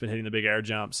 days, I've just been hitting the big air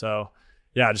jump. So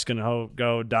yeah, just gonna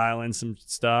go dial in some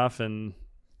stuff and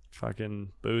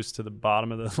fucking boost to the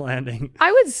bottom of the landing.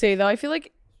 I would say though, I feel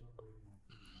like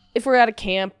if we're at a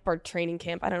camp or training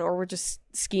camp, I don't know, or we're just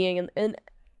skiing and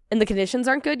the conditions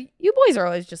aren't good, you boys are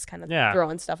always just kind of Yeah.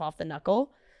 throwing stuff off the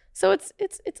knuckle. So it's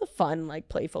a fun, like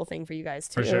playful thing for you guys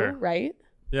too, For sure. right?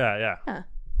 Yeah. Yeah. I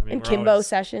mean, And we're Kimbo always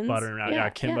sessions. buttering around. Yeah,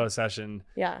 Kimbo session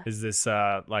Yeah. is this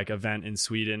like event in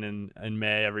Sweden in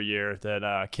May every year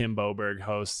that Kim Boberg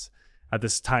hosts at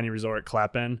this tiny resort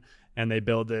Kleppen, and they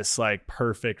build this like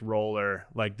perfect roller,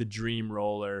 like the dream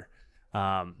roller.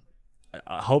 I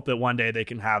hope that one day they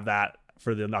can have that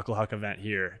for the knuckle huck event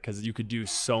here because you could do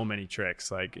so many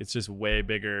tricks. Like it's just way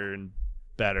bigger and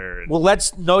better. Well,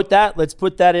 let's note that. Let's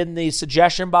put that in the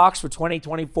suggestion box for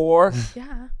 2024.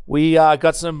 Yeah. We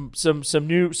got some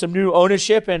new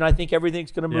ownership, and I think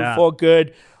everything's going to move Yeah. forward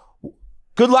good.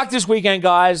 Good luck this weekend,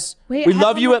 guys. Wait, we I have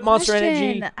love one you more at Monster question.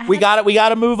 Energy. I We have- got it. We got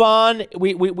to move on.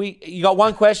 You got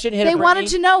one question. Hit They it, wanted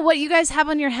Brittany. to know what you guys have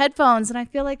on your headphones, and I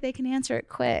feel like they can answer it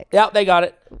quick. Yeah, they got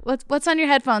it. What's on your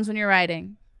headphones when you're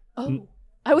riding? Oh,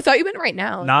 I thought you meant right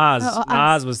now. Nas Oh,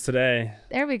 Nas was today.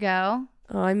 There we go.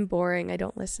 Oh, I'm boring. I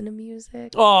don't listen to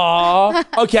music. Aw.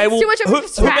 Okay. Well, too much of a who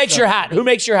distraction. makes your hat? Who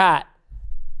makes your hat?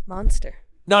 Monster.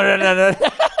 No.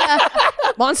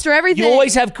 Monster everything. You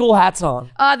always have cool hats on.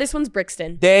 This one's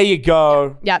Brixton. There you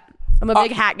go. Yep. I'm a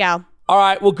big hat gal. All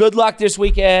right. Well, good luck this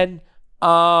weekend.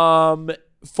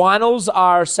 Finals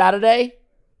are Saturday,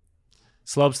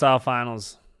 Slopestyle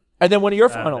finals. and then when are your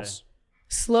Saturday. finals?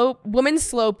 Women's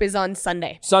slope is on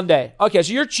Sunday. Sunday. Okay,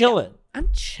 so you're chilling. I'm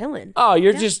chilling. Oh,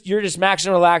 you're just maxing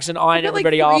and relaxing, eyeing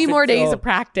everybody off. 3 more days of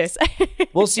practice.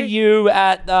 We'll see you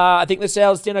at I think the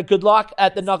sales dinner. Good luck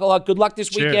at the Knuckle Hut. Good luck this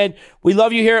Cheers. weekend. We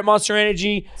love you here at Monster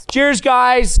Energy. Cheers,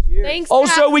 guys. Thanks.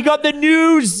 Also, we got the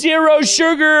new zero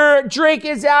sugar drink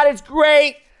is out. It's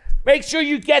great. Make sure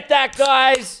you get that,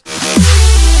 guys.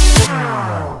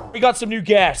 We got some new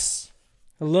guests.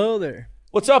 Hello there.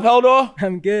 What's up, Heldor?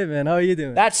 I'm good, man. How are you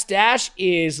doing? That stash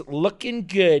is looking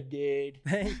good, dude.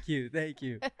 Thank you.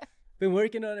 Been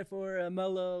working on it for a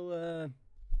mellow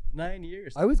 9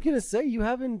 years. I was going to say, you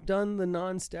haven't done the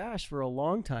non-stash for a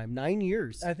long time. 9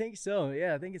 years. I think so.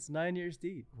 Yeah, I think it's 9 years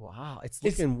deep. Wow. It's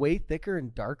looking way thicker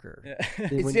and darker Yeah.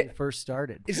 than when you first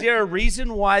started. Is there a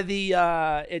reason why the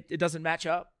it doesn't match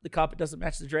up? The cup, it doesn't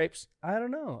match the drapes? I don't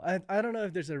know. I don't know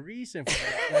if there's a reason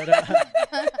for that,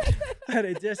 but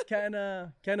it just kind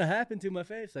of happened to my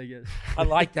face, I guess. I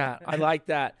like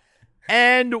that.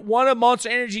 And one of Monster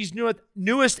Energy's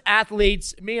newest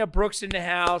athletes, Mia Brooks, in the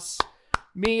house.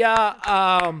 Mia,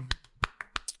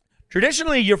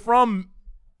 traditionally you're from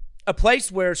a place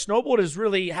where snowboarders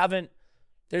really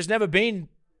there's never been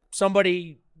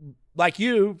somebody like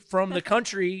you from the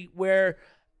country where,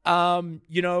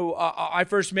 I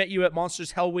first met you at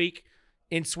Monsters Hell Week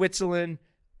in Switzerland,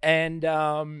 and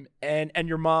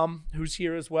your mom, who's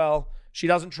here as well. She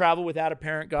doesn't travel without a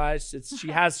parent, guys.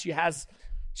 She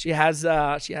has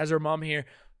her mom here.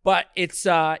 But it's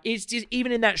just,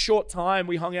 even in that short time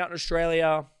we hung out in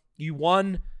Australia, you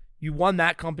won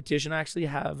that competition. I actually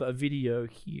have a video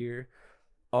here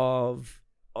of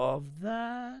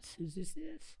that. Is this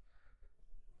it?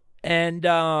 And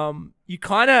you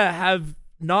kind of have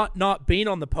not been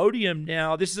on the podium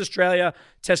now. This is Australia,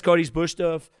 Test Cody's Bush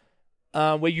Stuff,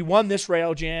 where you won this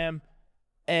rail jam,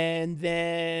 and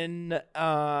then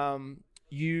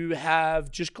you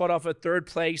have just got off a third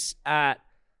place at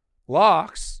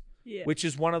Locks, which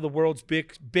is one of the world's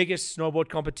biggest snowboard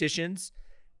competitions,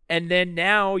 and then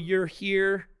now you're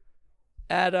here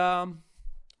at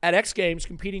X Games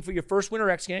competing for your first Winter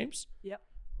X Games. Yep.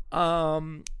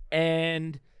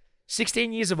 And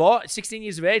 16 years of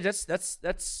age.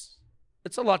 That's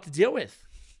a lot to deal with.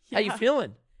 Yeah. How you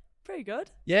feeling? Pretty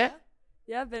good. Yeah.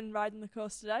 Yeah, I've been riding the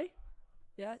course today.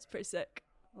 Yeah, it's pretty sick.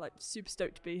 Like, super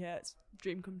stoked to be here. It's a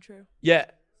dream come true. Yeah.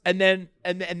 And then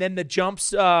the jumps,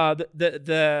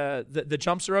 the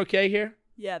jumps are okay here.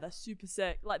 Yeah, they're super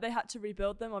sick. Like, they had to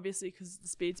rebuild them obviously because the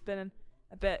speed's been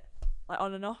a bit like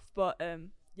on and off. But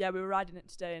yeah, we were riding it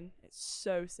today and it's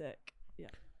so sick. Yeah.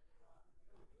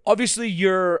 Obviously,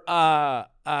 you're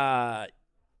I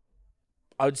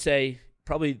would say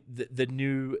probably the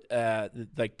new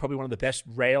like probably one of the best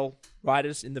rail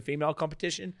riders in the female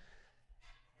competition.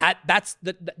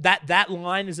 That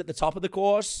line is at the top of the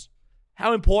course.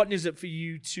 How important is it for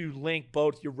you to link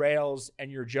both your rails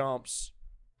and your jumps?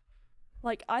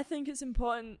 Like, I think it's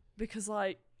important because,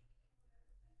 like,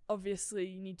 obviously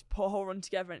you need to put a whole run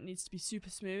together and it needs to be super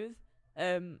smooth.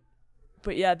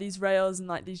 But yeah, these rails and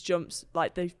like these jumps,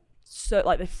 like they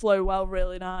flow well,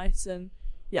 really nice. And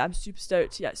yeah, I'm super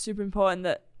stoked. Yeah, it's super important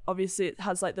that obviously it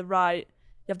has like you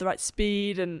have the right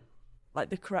speed and like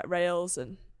the correct rails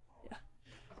and.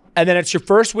 And then it's your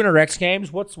first Winter X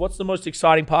Games. What's the most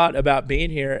exciting part about being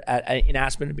here in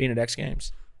Aspen and being at X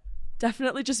Games?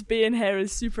 Definitely just being here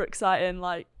is super exciting.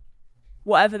 Like,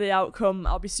 whatever the outcome,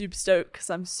 I'll be super stoked because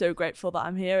I'm so grateful that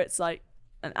I'm here. It's like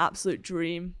an absolute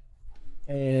dream.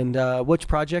 And which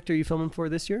project are you filming for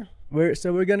this year?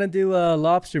 We're gonna do a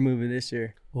lobster movie this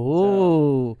year.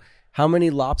 Oh, how many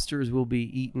lobsters will be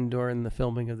eaten during the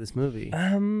filming of this movie?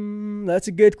 That's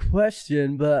a good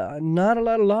question, but not a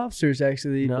lot of lobsters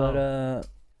actually. No.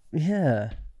 But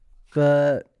yeah,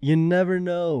 but you never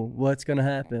know what's gonna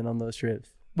happen on those trips.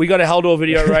 We got a Heldor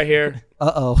video right here.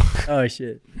 Oh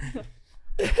shit.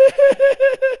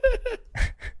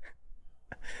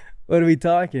 What are we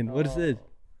talking? What is it?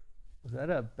 Was that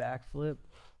a backflip?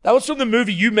 That was from the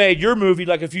movie you made, your movie,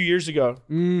 like a few years ago.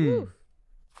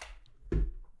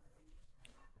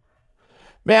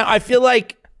 Man, I feel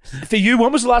like for you,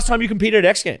 when was the last time you competed at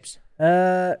X Games?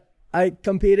 I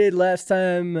competed last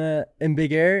time in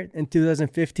Big Air in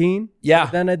 2015. Yeah.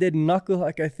 Then I did Knuckle,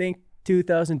 like I think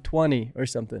 2020 or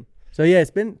something. So yeah, it's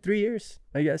been 3 years,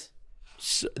 I guess.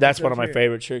 So that's one of my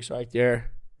favorite tricks right there.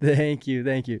 Thank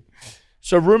you.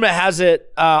 So rumor has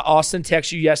it, Austin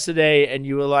texted you yesterday, and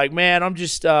you were like, "Man, I'm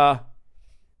just here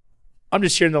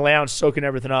in the lounge soaking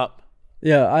everything up."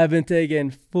 Yeah, I've been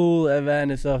taking full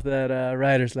advantage of that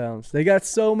rider's lounge. They got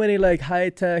so many like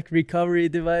high-tech recovery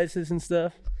devices and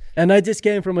stuff. And I just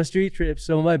came from a street trip,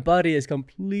 so my body is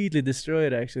completely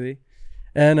destroyed actually.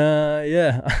 And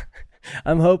yeah,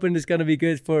 I'm hoping it's gonna be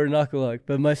good for Nakalak,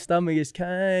 but my stomach is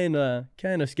kind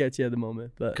of sketchy at the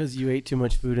moment. But Because you ate too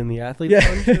much food in the athlete yeah,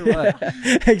 lounge or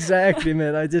what? exactly,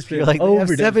 man. I just You're feel like, they have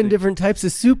 7 different types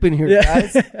of soup in here,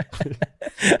 guys.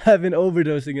 I've been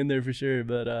overdosing in there for sure,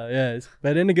 but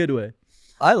but in a good way.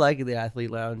 I like the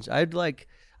athlete lounge.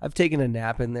 I've taken a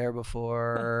nap in there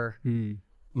before.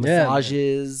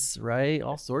 Massages, right?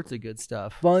 All sorts of good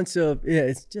stuff. Bunch of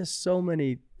it's just so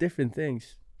many different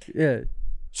things. Yeah.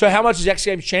 So how much has X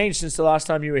Games changed since the last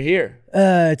time you were here?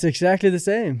 It's exactly the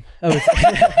same.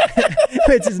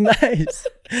 Which is nice,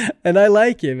 and I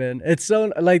like it, man. It's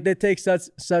so like they take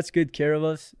such good care of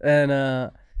us,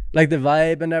 and like the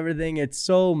vibe and everything. It's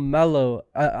so mellow.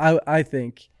 I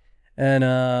think, and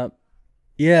I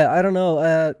don't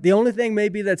know. The only thing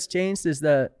maybe that's changed is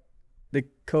that the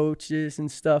coaches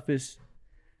and stuff it's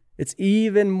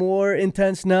even more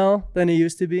intense now than it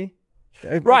used to be.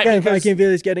 Right, I can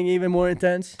feel it's getting even more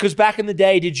intense. Because back in the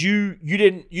day, you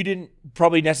didn't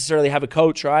probably necessarily have a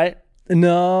coach, right?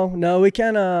 No, we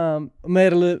kind of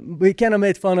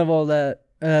made fun of all that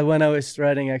when I was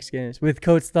riding X Games with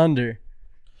Coach Thunder.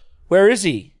 Where is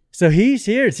he? So he's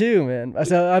here too, man.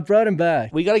 So I brought him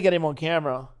back. We got to get him on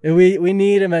camera. We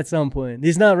need him at some point.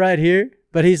 He's not right here,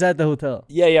 but he's at the hotel.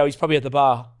 Yeah, he's probably at the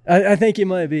bar. I think he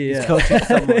might be. He's Yeah.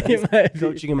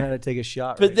 coaching him how to take a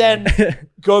shot. But then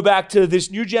go back to this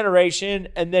new generation,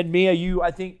 and then Mia, you I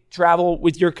think travel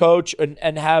with your coach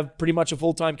and have pretty much a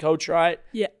full-time coach, right?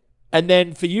 Yeah. And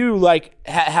then for you, like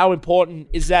how important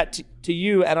is that to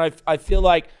you? And I feel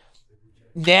like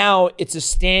now it's a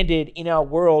standard in our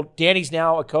world. Danny's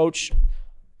now a coach,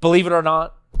 believe it or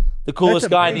not. The coolest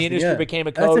guy in the industry became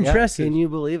a coach. That's impressive. Can you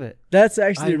believe it? That's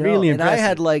actually really impressive. And I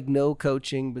had like no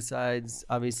coaching besides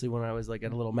obviously when I was like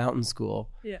at a little mountain school.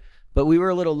 Yeah. But we were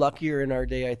a little luckier in our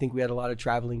day. I think we had a lot of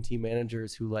traveling team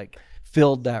managers who like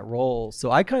filled that role. So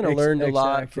I kind of learned a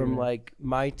lot from like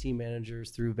my team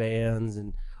managers through Vans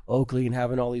and Oakley and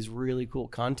having all these really cool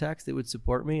contacts that would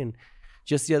support me. And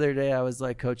just the other day I was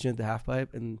like coaching at the half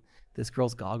pipe and this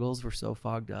girl's goggles were so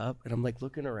fogged up and I'm like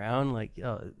looking around like,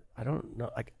 yo, I don't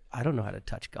know how to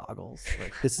touch goggles.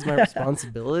 Like this is my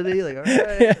responsibility. Like, all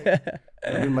right, like,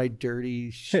 having my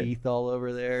dirty sheath all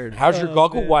over there. And, how's your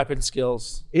goggle wiping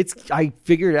skills? I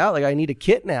figured out like I need a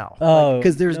kit now.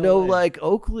 Because there's no like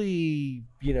Oakley,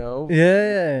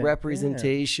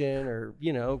 representation or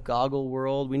goggle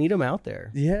world. We need them out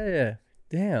there. Yeah.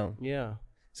 Damn. Yeah.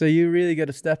 So you really got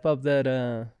to step up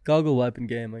that goggle wiping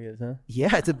game, I guess, huh?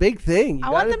 Yeah, it's a big thing. I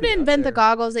want them to invent the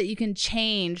goggles that you can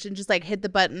change and just like hit the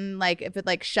button, like if it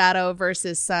like shadow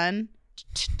versus sun.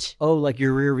 Oh, like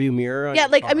your rear view mirror? Yeah,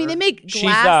 like, I mean, they make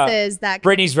glasses that.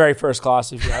 Brittany's very first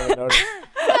class, if you haven't noticed.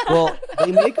 Well,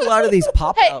 they make a lot of these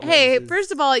pop-out Hey, lenses.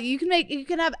 first of all, you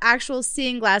can have actual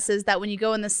seeing glasses that when you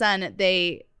go in the sun,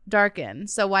 they darken.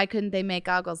 So why couldn't they make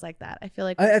goggles like that? I feel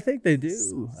like. I think they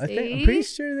do. I'm pretty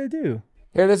sure they do.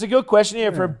 Here, there's a good question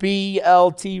here for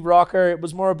BLT Rocker. It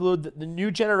was more blue. The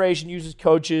new generation uses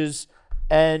coaches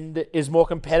and is more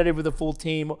competitive with a full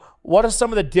team. What are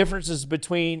some of the differences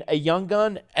between a young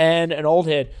gun and an old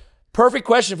head? Perfect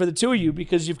question for the two of you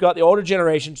because you've got the older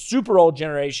generation, super old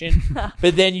generation,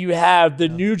 but then you have the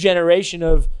new generation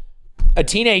of a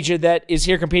teenager that is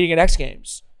here competing at X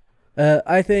Games.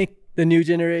 I think the new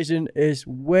generation is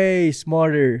way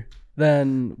smarter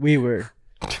than we were.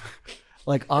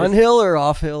 Like on hill or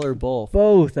off hill or both?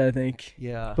 Both, I think.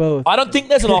 Yeah. Both. I don't think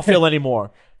there's an off hill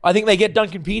anymore. I think they get done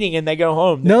competing and they go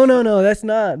home. No, that's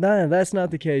not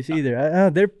the case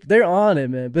either. They're on it,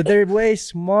 man, but they're way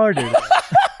smarter.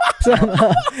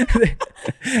 Somehow,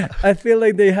 I feel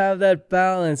like they have that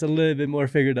balance a little bit more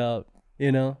figured out,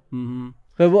 Mm-hmm.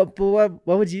 But what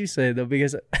would you say though?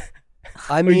 Because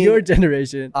I mean, your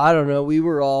generation, I don't know. We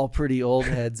were all pretty old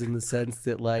heads in the sense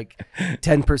that like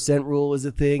 10% rule was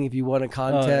a thing. If you won a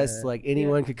contest, like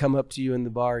anyone could come up to you in the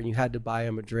bar and you had to buy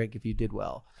them a drink if you did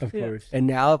well. Of course. And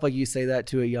now if like you say that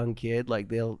to a young kid, like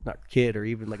they'll not kid or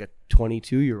even like a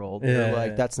 22-year-old, they're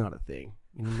like, that's not a thing.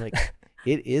 And I'm like,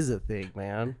 it is a thing,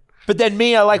 man. But then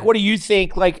Mia, like, what do you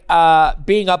think? Like,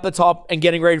 being up the top and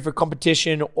getting ready for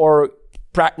competition, or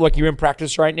like you're in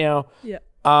practice right now. Yeah.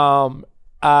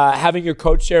 Having your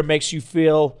coach there makes you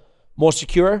feel more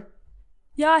secure.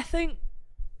 Yeah, I think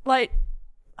like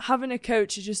having a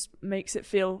coach, it just makes it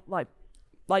feel like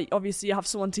obviously you have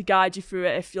someone to guide you through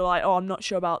it. If you're like, oh, I'm not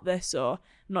sure about this or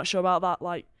I'm not sure about that,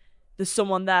 like there's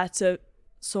someone there to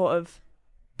sort of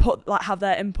have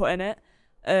their input in it.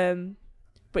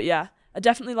 But yeah, I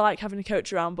definitely like having a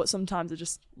coach around, but sometimes I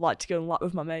just like to go and lap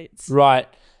with my mates. Right.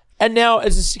 And now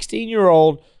as a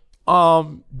 16-year-old,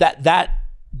 that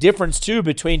difference too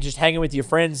between just hanging with your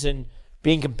friends and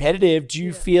being competitive. Do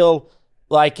you feel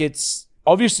like it's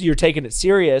obviously you're taking it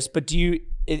serious, but do you?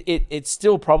 It's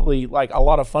still probably like a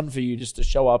lot of fun for you just to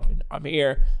show up and I'm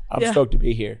here. I'm stoked to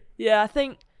be here. Yeah, I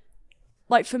think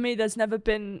like for me, there's never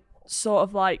been sort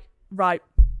of like right,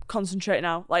 concentrate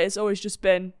now. Like it's always just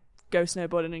been go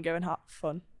snowboarding and go and have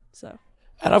fun. So.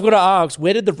 And I've got to ask,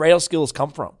 where did the rail skills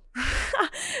come from?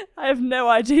 I have no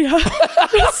idea.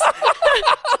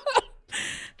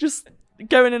 just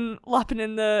going and lapping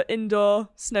in the indoor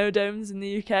snow domes in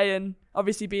the UK and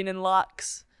obviously being in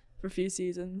Lax for a few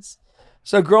seasons.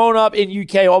 So growing up in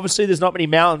UK, obviously there's not many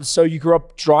mountains. So you grew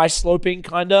up dry sloping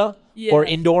kind of or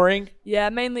indooring? Yeah,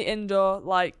 mainly indoor.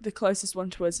 Like the closest one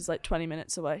to us is like 20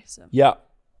 minutes away. So yeah.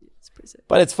 It's pretty sick.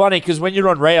 But it's funny because when you're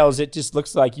on rails, it just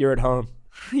looks like you're at home.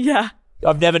 Yeah.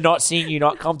 I've never not seen you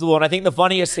not comfortable. And I think the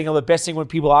funniest thing or the best thing when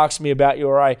people ask me about you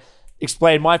or I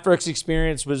explain my first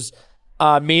experience was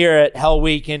Mia at Hell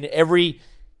Week, and every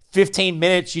 15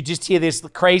 minutes you just hear this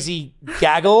crazy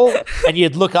gaggle and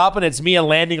you'd look up and it's Mia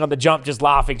landing on the jump just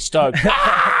laughing stoked.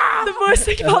 The worst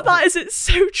thing about that is it's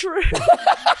so true.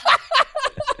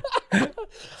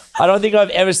 I don't think I've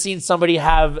ever seen somebody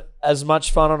have as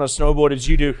much fun on a snowboard as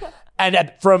you do.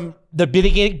 And from the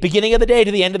beginning of the day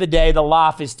to the end of the day, the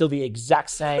laugh is still the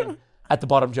exact same at the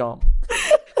bottom jump.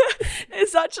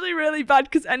 It's actually really bad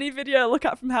because any video I look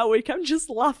at from Hell Week, I'm just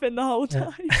laughing the whole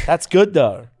time. That's good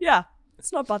though. Yeah,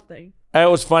 it's not a bad thing. And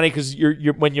it was funny because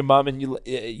when your mum and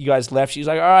you guys left, she's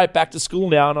like, all right, back to school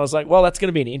now. And I was like, well, that's going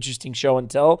to be an interesting show and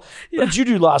tell. What did you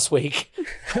do last week?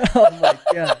 Oh my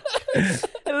God.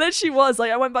 It literally was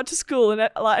like I went back to school and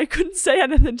I couldn't say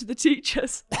anything to the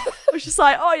teachers. I was just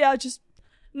like, oh yeah, just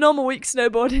normal week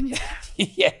snowboarding.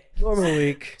 Yeah. Normal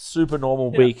week. Super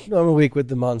normal week. Normal week with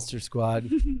the Monster Squad.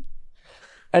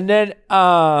 And then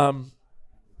are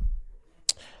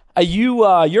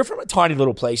you're from a tiny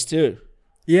little place too?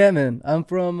 Yeah, man. I'm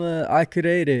from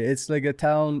Akureyri. It's like a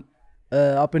town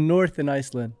up in north in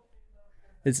Iceland.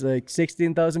 It's like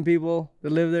 16,000 people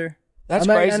that live there. That's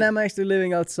crazy. And I'm actually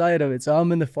living outside of it, so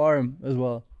I'm in the farm as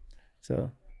well.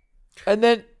 So. And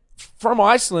then from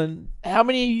Iceland, how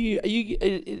many are you?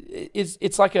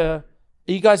 It's like are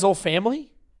you guys all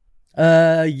family?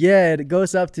 Yeah, it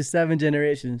goes up to 7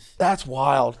 generations. That's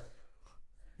wild.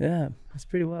 Yeah, that's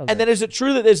pretty wild. And then is it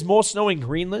true that there's more snow in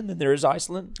Greenland than there is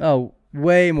Iceland? Oh,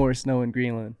 way more snow in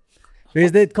Greenland.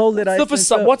 Because they called it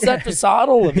Iceland. What's that facade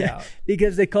all about?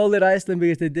 Because they called it Iceland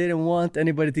because they didn't want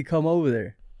anybody to come over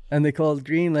there. And they called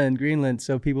Greenland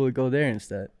so people would go there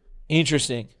instead.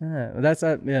 Interesting. Yeah, well,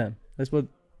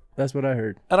 that's what I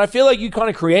heard. And I feel like you kind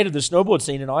of created the snowboard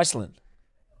scene in Iceland.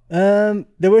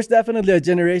 There was definitely a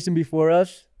generation before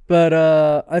us, but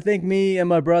I think me and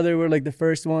my brother were like the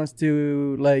first ones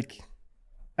to like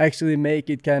actually make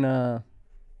it kind of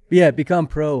become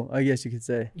pro, I guess you could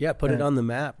say. Yeah, put it on the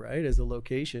map, right, as a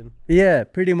location. Yeah,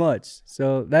 pretty much.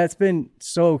 So that's been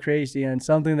so crazy and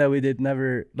something that we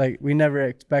never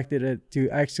expected it to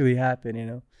actually happen, you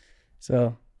know.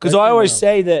 So because I always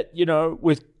say that, you know,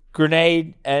 with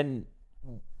Grenade and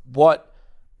what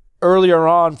earlier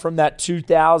on from that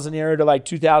 2000 era to like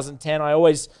 2010, I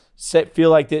always feel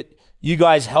like that you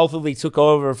guys healthily took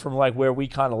over from like where we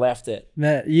kind of left it.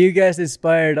 Man, you guys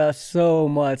inspired us so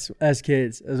much as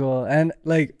kids as well. And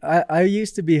like I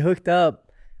used to be hooked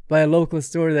up by a local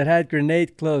store that had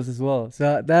Grenade clothes as well.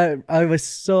 So that I was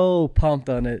so pumped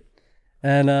on it.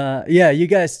 And you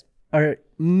guys are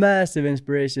massive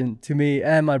inspiration to me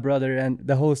and my brother and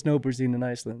the whole snowboard scene in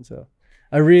Iceland. So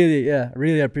I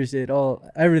really appreciate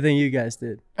everything you guys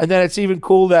did. And then it's even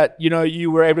cool that, you know, you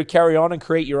were able to carry on and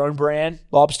create your own brand,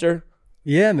 Lobster.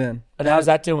 Yeah, man. And how's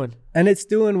that doing? And it's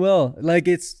doing well. Like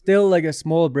it's still like a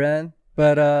small brand,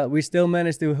 but we still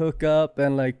managed to hook up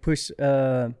and like push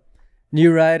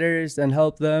new riders and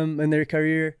help them in their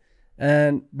career.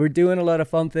 And we're doing a lot of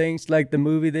fun things like the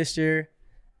movie this year.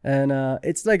 And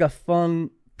it's like a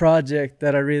fun project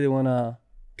that I really want to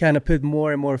kind of put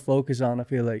more and more focus on, I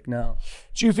feel like now.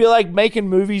 Do you feel like making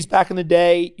movies back in the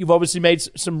day, you've obviously made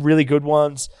some really good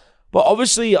ones, but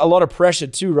obviously a lot of pressure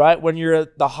too, right? When you're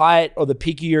at the height or the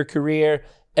peak of your career,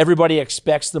 everybody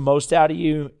expects the most out of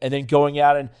you, and then going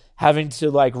out and having to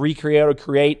like recreate or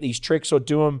create these tricks or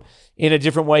do them in a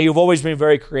different way. You've always been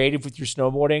very creative with your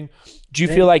snowboarding. Do you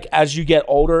feel like as you get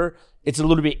older, it's a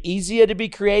little bit easier to be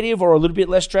creative or a little bit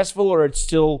less stressful, or it's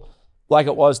still like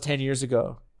it was 10 years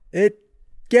ago? It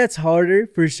gets harder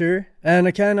for sure. And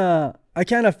I kind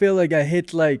of feel like I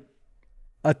hit like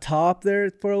a top there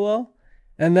for a while.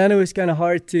 And then it was kind of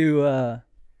hard to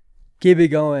keep it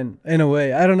going in a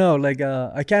way. I don't know. Like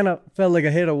I kind of felt like I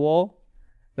hit a wall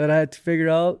that I had to figure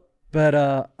out.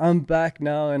 But I'm back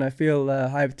now, and I feel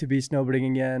hyped to be snowboarding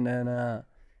again, and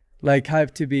like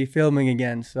hyped to be filming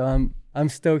again. So I'm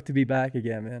stoked to be back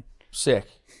again, man. Sick.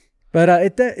 But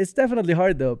it's definitely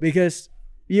hard though, because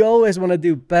you always want to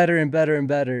do better and better and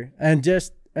better,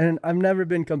 and I've never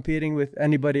been competing with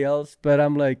anybody else, but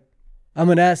I'm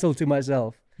an asshole to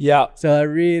myself. Yeah. So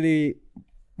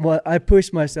I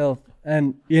push myself,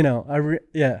 and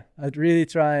I'd really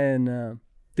try and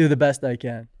do the best I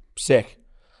can. Sick.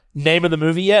 Name of the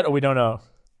movie yet, or we don't know?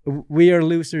 We Are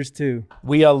Losers 2.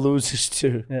 We Are Losers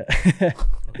 2. Yeah.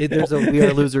 There's a We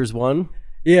Are Losers 1.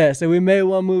 Yeah, so we made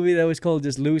one movie that was called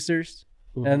just Losers,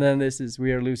 and then this is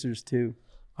We Are Losers 2.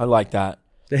 I like that.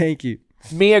 Thank you.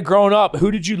 Mia, growing up,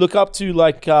 who did you look up to?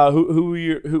 Like, who were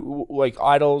your like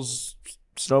idols,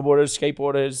 snowboarders,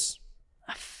 skateboarders?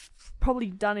 Probably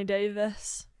Danny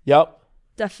Davis. Yep.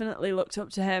 Definitely looked up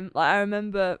to him. Like, I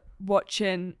remember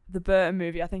watching the Burton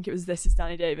movie. I think it was This Is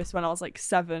Danny Davis when I was like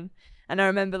 7. And I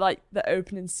remember like the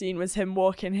opening scene was him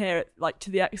walking here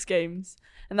to the X Games.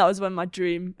 And that was when my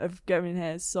dream of going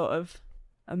here sort of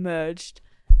emerged.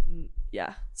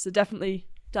 Yeah, so definitely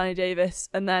Danny Davis.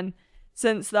 And then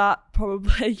since that,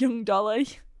 probably Young Dolly.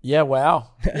 Yeah,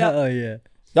 wow. Oh, yeah.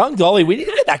 Young Dolly, we need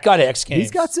to get that guy to X Games.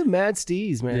 He's got some mad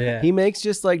steez, man. Yeah. He makes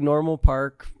just like normal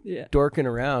park Yeah. dorking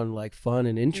around like fun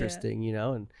and interesting, you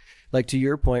know? And like to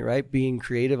your point, right? Being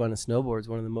creative on a snowboard is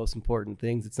one of the most important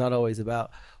things. It's not always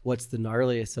about what's the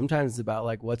gnarliest. Sometimes it's about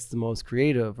like what's the most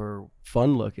creative or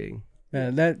fun looking.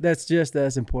 Yeah, that's just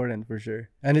as important for sure.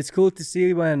 And it's cool to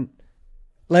see when,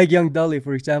 like Young Dolly,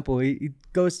 for example, he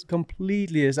goes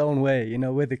completely his own way, you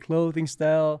know, with the clothing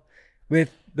style, with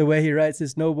the way he rides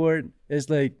his snowboard. It's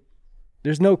like,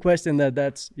 there's no question that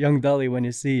that's Young Dolly when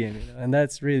you see him, you know, and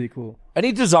that's really cool. And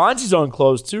he designs his own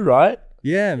clothes too, right?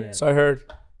 Yeah, man. So I heard.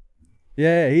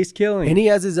 Yeah, he's killing And it. he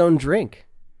has his own drink,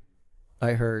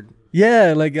 I heard.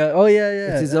 Yeah, like, oh, yeah.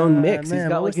 It's his own mix. Man, He's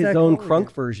got what like was his that own called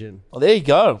crunk version. Well, there you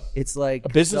go. It's like A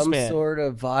businessman. some sort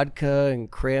of vodka and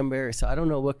cranberry. So I don't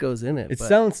know what goes in it. It but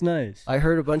sounds nice. I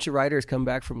heard a bunch of writers come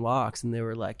back from Locks and they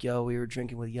were like, yo, we were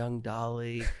drinking with Young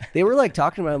Dolly. They were like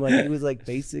talking about him like he was like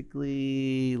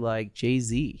basically like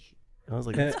Jay-Z. I was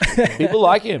like, that's cool. People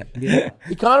like him. Yeah.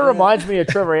 He kind of reminds me of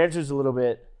Trevor Andrews a little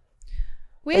bit.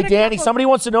 We Hey, had a Danny, couple- somebody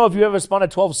wants to know if you ever spun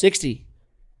a 1260.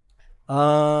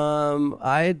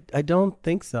 I don't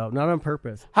think so. Not on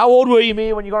purpose. How old were you,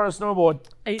 Mia, when you got on a snowboard?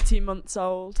 18 months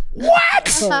old.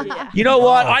 What? Yeah. You know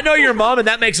what? I know your mom, and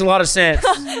that makes a lot of sense.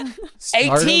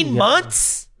 18 Yeah.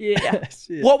 months? Yeah.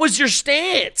 Shit. What was your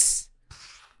stance?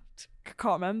 I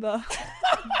can't remember.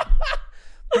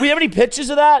 Do we have any pictures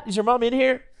of that? Is your mom in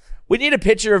here? We need a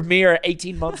picture of Mia at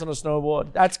 18 months on a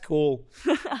snowboard. That's cool.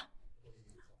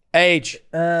 Age?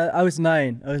 I was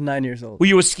 9. I was 9 years old. Were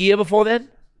you a skier before then?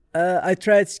 I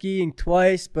tried skiing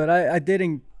twice, but I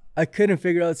couldn't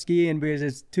figure out skiing because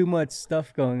there's too much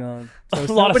stuff going on. So A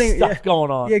lot of snowboarding- stuff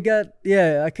going on.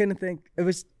 I couldn't think. It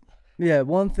was,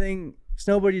 one thing,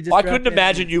 snowboard you just I drop couldn't in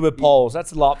imagine and- you with poles.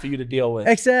 That's a lot for you to deal with.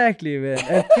 Exactly, man.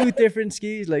 And 2 different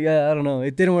skis, I don't know.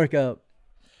 It didn't work out.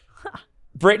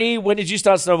 Brittany, when did you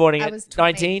start snowboarding? I At was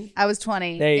 20. 19? I was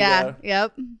 20. There you yeah. go.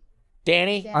 Yep.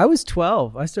 Danny? I was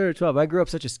 12. I started at 12. I grew up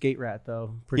such a skate rat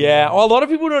though. Pretty Yeah. young. Well, a lot of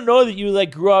people don't know that you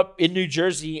grew up in New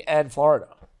Jersey and Florida.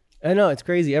 I know it's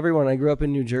crazy. Everyone, I grew up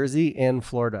in New Jersey and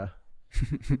Florida.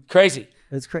 Crazy.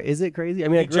 It's Is it crazy? I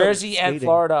mean, I New grew up Jersey and skating.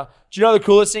 Florida. Do you know the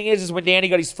coolest thing is when Danny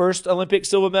got his first Olympic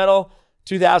silver medal,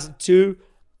 2002.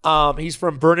 He's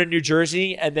from Vernon, New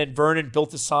Jersey, and then Vernon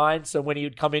built a sign. So when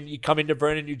he'd come into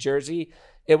Vernon, New Jersey,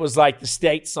 it was like the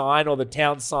state sign or the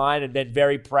town sign, and then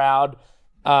very proud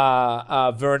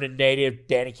Vernon native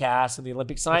Danny Cass and the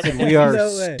Olympic sign. And We are No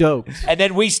way. stoked. and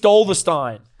then we stole the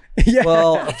sign. Yeah.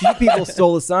 Well, a few people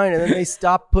stole the sign and then they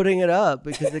stopped putting it up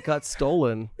because it got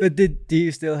stolen. But do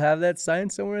you still have that sign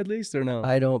somewhere at least or no?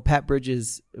 I don't. Pat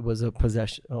Bridges was a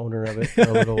possession owner of it for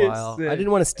a little while. Sick. I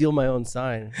didn't want to steal my own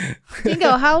sign.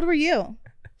 Dingo, how old were you?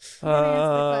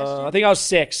 I think I was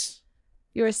 6.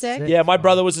 You were 6? Yeah, my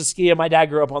brother was a skier. My dad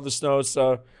grew up on the snow,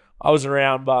 so I was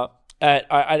around. But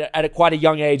at quite a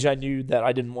young age, I knew that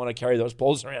I didn't want to carry those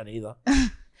poles around either.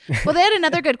 Well, they had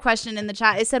another good question in the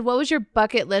chat. It said, what was your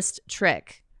bucket list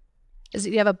trick? Do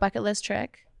you have a bucket list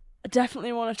trick? I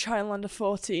definitely want to try and land a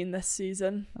 14 this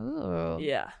season. Ooh.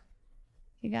 Yeah.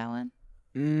 You got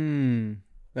one?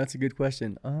 That's a good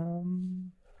question.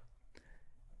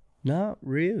 Not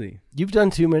really. You've done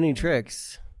too many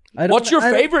tricks. What's your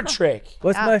favorite trick?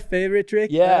 What's my favorite trick?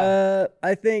 Yeah.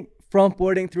 I think front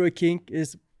boarding through a kink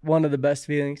is one of the best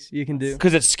feelings you can do.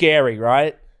 Because it's scary,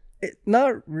 right?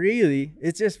 Not really.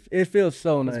 It's just, it feels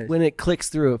so nice. When it clicks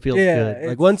through, it feels Yeah, good.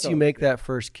 Like it's once so you make that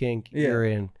first kink, Yeah. you're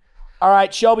in. All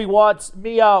right, Shelby Watts.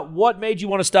 Mia, what made you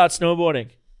want to start snowboarding?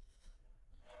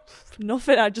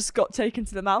 Nothing. I just got taken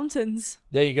to the mountains.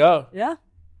 There you go. Yeah.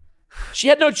 She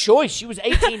had no choice. She was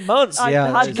 18 months.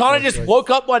 Yeah, She kind of just woke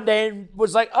up one day and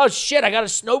was like, oh, shit, I got a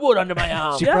snowboard under my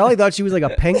arm. She probably thought she was like a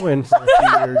penguin for a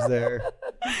few years there.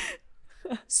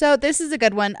 So this is a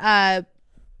good one.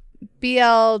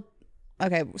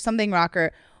 Something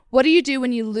rocker. What do you do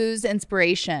when you lose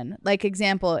inspiration? Like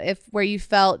example, where you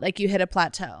felt like you hit a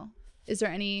plateau. Is there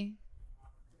any?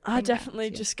 I definitely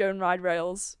just go and ride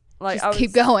rails. Like Just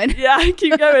keep going. Yeah, I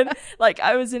keep going. Like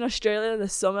I was in Australia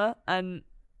this summer and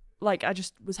like I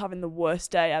just was having the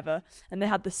worst day ever, and they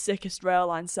had the sickest rail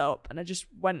line set up, and I just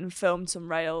went and filmed some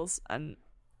rails and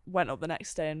went up the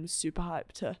next day and was super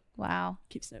hyped to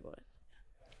keep snowboarding.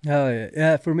 Oh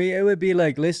yeah. For me it would be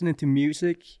like listening to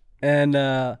music and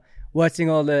watching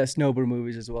all the snowboard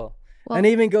movies as well. And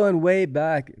even going way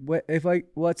back, if I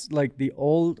watch like the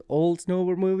old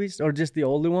snowboard movies or just the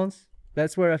older ones,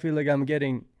 that's where I feel like I'm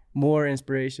getting more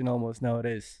inspiration almost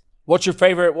nowadays. What was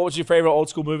your favorite old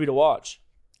school movie to watch?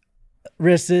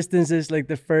 Resistance is like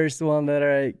the first one that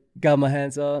I got my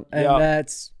hands on, and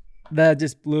that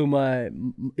just blew my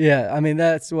I mean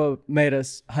that's what made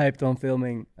us hyped on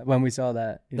filming when we saw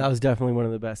that. That was definitely one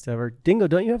of the best ever. Dingo,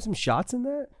 don't you have some shots in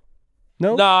that?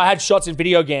 No, I had shots in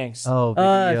Video Gangs. Oh,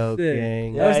 Video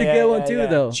Gang. That was a good one too,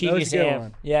 though. Genius that was a good Ham.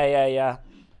 one.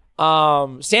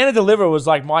 Yeah. Stand and Deliver was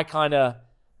like my kind of,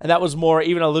 and that was more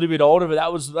even a little bit older, but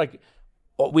that was like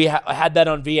we had that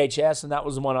on VHS, and that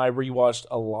was the one I rewatched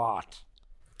a lot.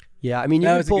 Yeah, I mean, you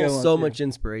That can was a pull good so one, too. much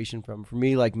inspiration from. For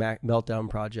me, like Meltdown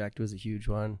Project was a huge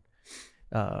one,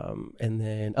 and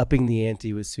then Upping the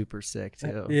Ante was super sick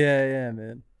too. Yeah,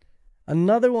 man.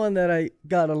 Another one that I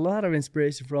got a lot of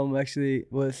inspiration from actually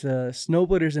was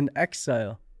Snowboarders in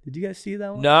Exile. Did you guys see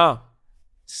that one? No.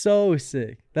 So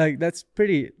sick. Like it's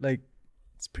pretty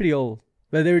old.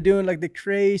 But they were doing like the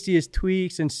craziest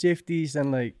tweaks and shifties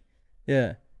and like,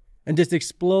 yeah. And just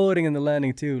exploding in the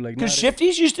landing too. Like Because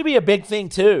shifties used to be a big thing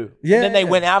too. Yeah. And then they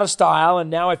went out of style, and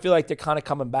now I feel like they're kind of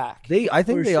coming back. I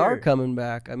think For they are sure. coming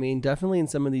back. I mean, definitely in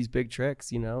some of these big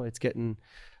tricks, it's getting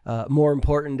more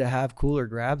important to have cooler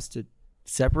grabs to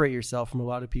separate yourself from a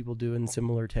lot of people doing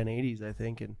similar 1080s, I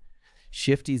think. And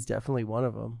Shifty's definitely one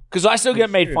of them. Because I still get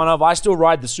made fun of. I still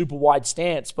ride the super wide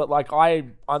stance, but like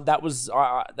that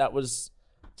was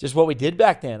just what we did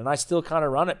back then, and I still kind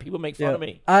of run it. People make fun of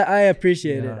me. I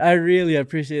appreciate it. I really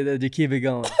appreciate that you keep it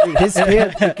going. Dude, his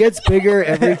stance, it gets bigger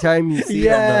every time you see him.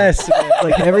 Yes, though. man.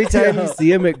 Like every time you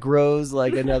see him, it grows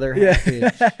like another half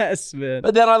inch. Yes, man.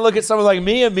 But then I look at someone like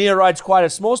Mia. Mia rides quite a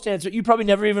small stance, but you probably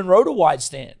never even rode a wide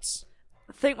stance.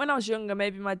 I think when I was younger,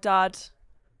 maybe my dad,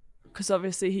 because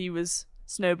obviously he was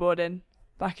snowboarding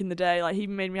back in the day, like he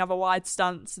made me have a wide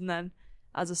stance, and then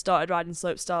as I started riding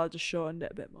slopestyle, I just shortened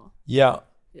it a bit more. Yeah.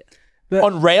 But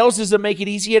on rails, does it make it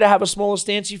easier to have a smaller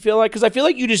stance, you feel like? Because I feel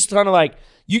like you just kind of like,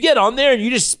 you get on there and you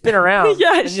just spin around.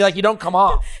 Yeah. And you're like, you don't come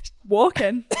off.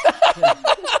 Walking.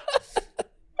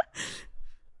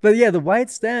 But yeah, the wide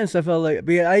stance, I felt like,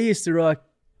 because I used to rock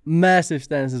massive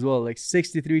stance as well, like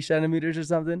 63 centimeters or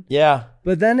something. Yeah.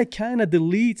 But then it kind of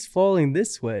deletes falling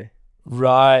this way.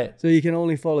 Right. So you can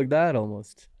only fall like that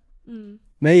almost.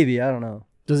 Maybe, I don't know.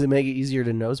 Does it make it easier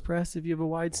to nose press if you have a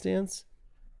wide stance?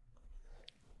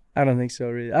 I don't think so,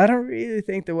 really. I don't really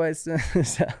think the wide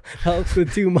stance helps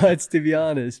with too much, to be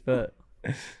honest. But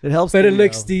it helps. But me, it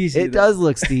looks though. steezy. It does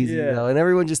look steezy, Yeah. though. And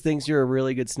everyone just thinks you're a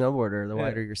really good snowboarder the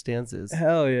wider your stance is.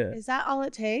 Hell yeah. Is that all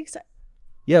it takes?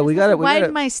 Yeah, we got it.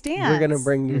 Widen my stance. We're going to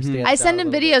bring your stance I send down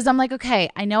him a little videos. I'm like, okay,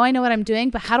 I know what I'm doing,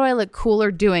 but how do I look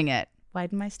cooler doing it?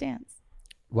 Widen my stance.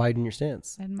 bit. Widen your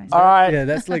stance. Widen my stance. All right. Yeah,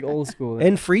 that's like old school.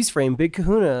 And freeze frame, big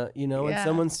kahuna, when Yeah.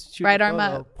 someone's shooting Right a arm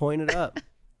photo, up. point it up.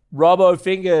 Robbo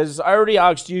Fingers, I already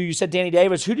asked you. You said Danny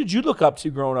Davis. Who did you look up to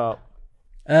growing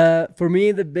up? For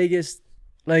me, the biggest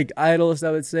like idols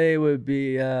I would say would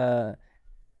be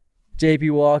J.P.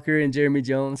 Walker and Jeremy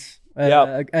Jones.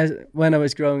 When I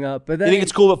was growing up, but then You think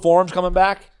it's cool that Forum's coming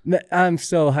back? I'm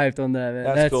so hyped on that, man.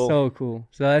 That's That's cool. so cool.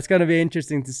 So that's gonna be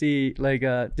interesting to see, like,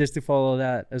 just to follow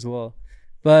that as well.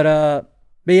 But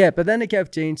then it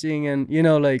kept changing, and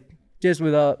like just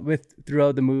with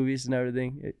throughout the movies and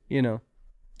everything, it,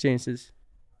 changes.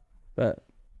 But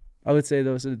I would say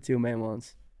those are the two main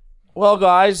ones. Well,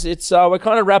 guys, it's we're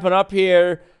kind of wrapping up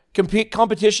here.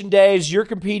 Competition days. You're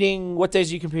competing. What days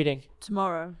are you competing?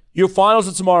 Tomorrow. Your finals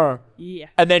are tomorrow. Yeah.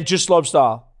 And then just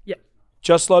slopestyle. Yeah.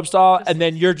 Just slopestyle, and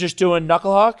then you're just doing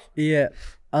knuckle huck Yeah,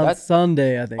 on That's-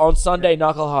 Sunday I think. on Sunday.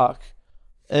 Knuckle huck.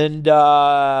 And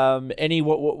any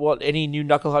new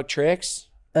knuckle huck tricks?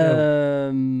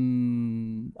 I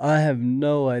have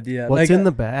no idea. What's like, in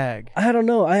the bag? I don't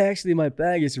know. My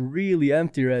bag is really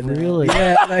empty right now. Really?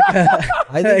 Yeah. Like,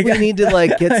 I think we need to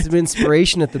like get some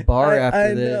inspiration at the bar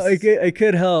after this. Know, it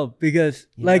could help because,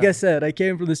 like I said, I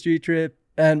came from the street trip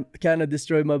and kind of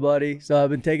destroyed my body. So I've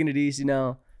been taking it easy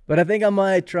now. But I think I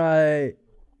might try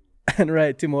and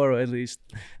ride tomorrow at least.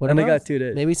 What and I about got 2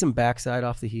 days. Maybe some backside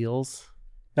off the heels.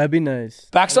 That'd be nice.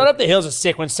 Backside up the heels is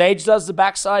sick. When Sage does the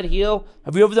backside heel,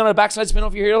 have you ever done a backside spin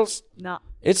off your heels? No.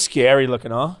 It's scary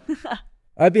looking, huh?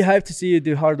 I'd be hyped to see you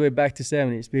do hard way back to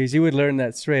 70s because you would learn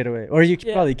that straight away. Or you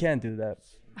probably can't do that.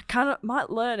 I kind of might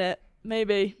learn it.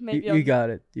 Maybe. You got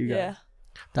it. You got it.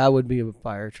 That would be a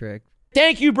fire trick.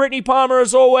 Thank you, Brittany Palmer,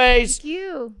 as always. Thank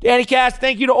you. Danny Cass,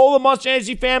 thank you to all the Monster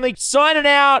Energy family. Signing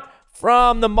out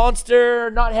from the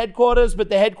Monster, not headquarters, but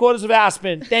the headquarters of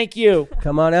Aspen. Thank you.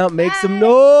 Come on out, make some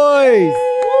noise.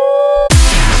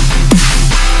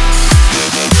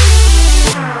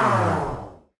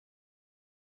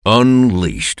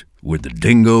 Unleashed with the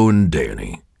Dingo and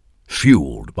Danny.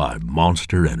 Fueled by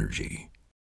Monster Energy.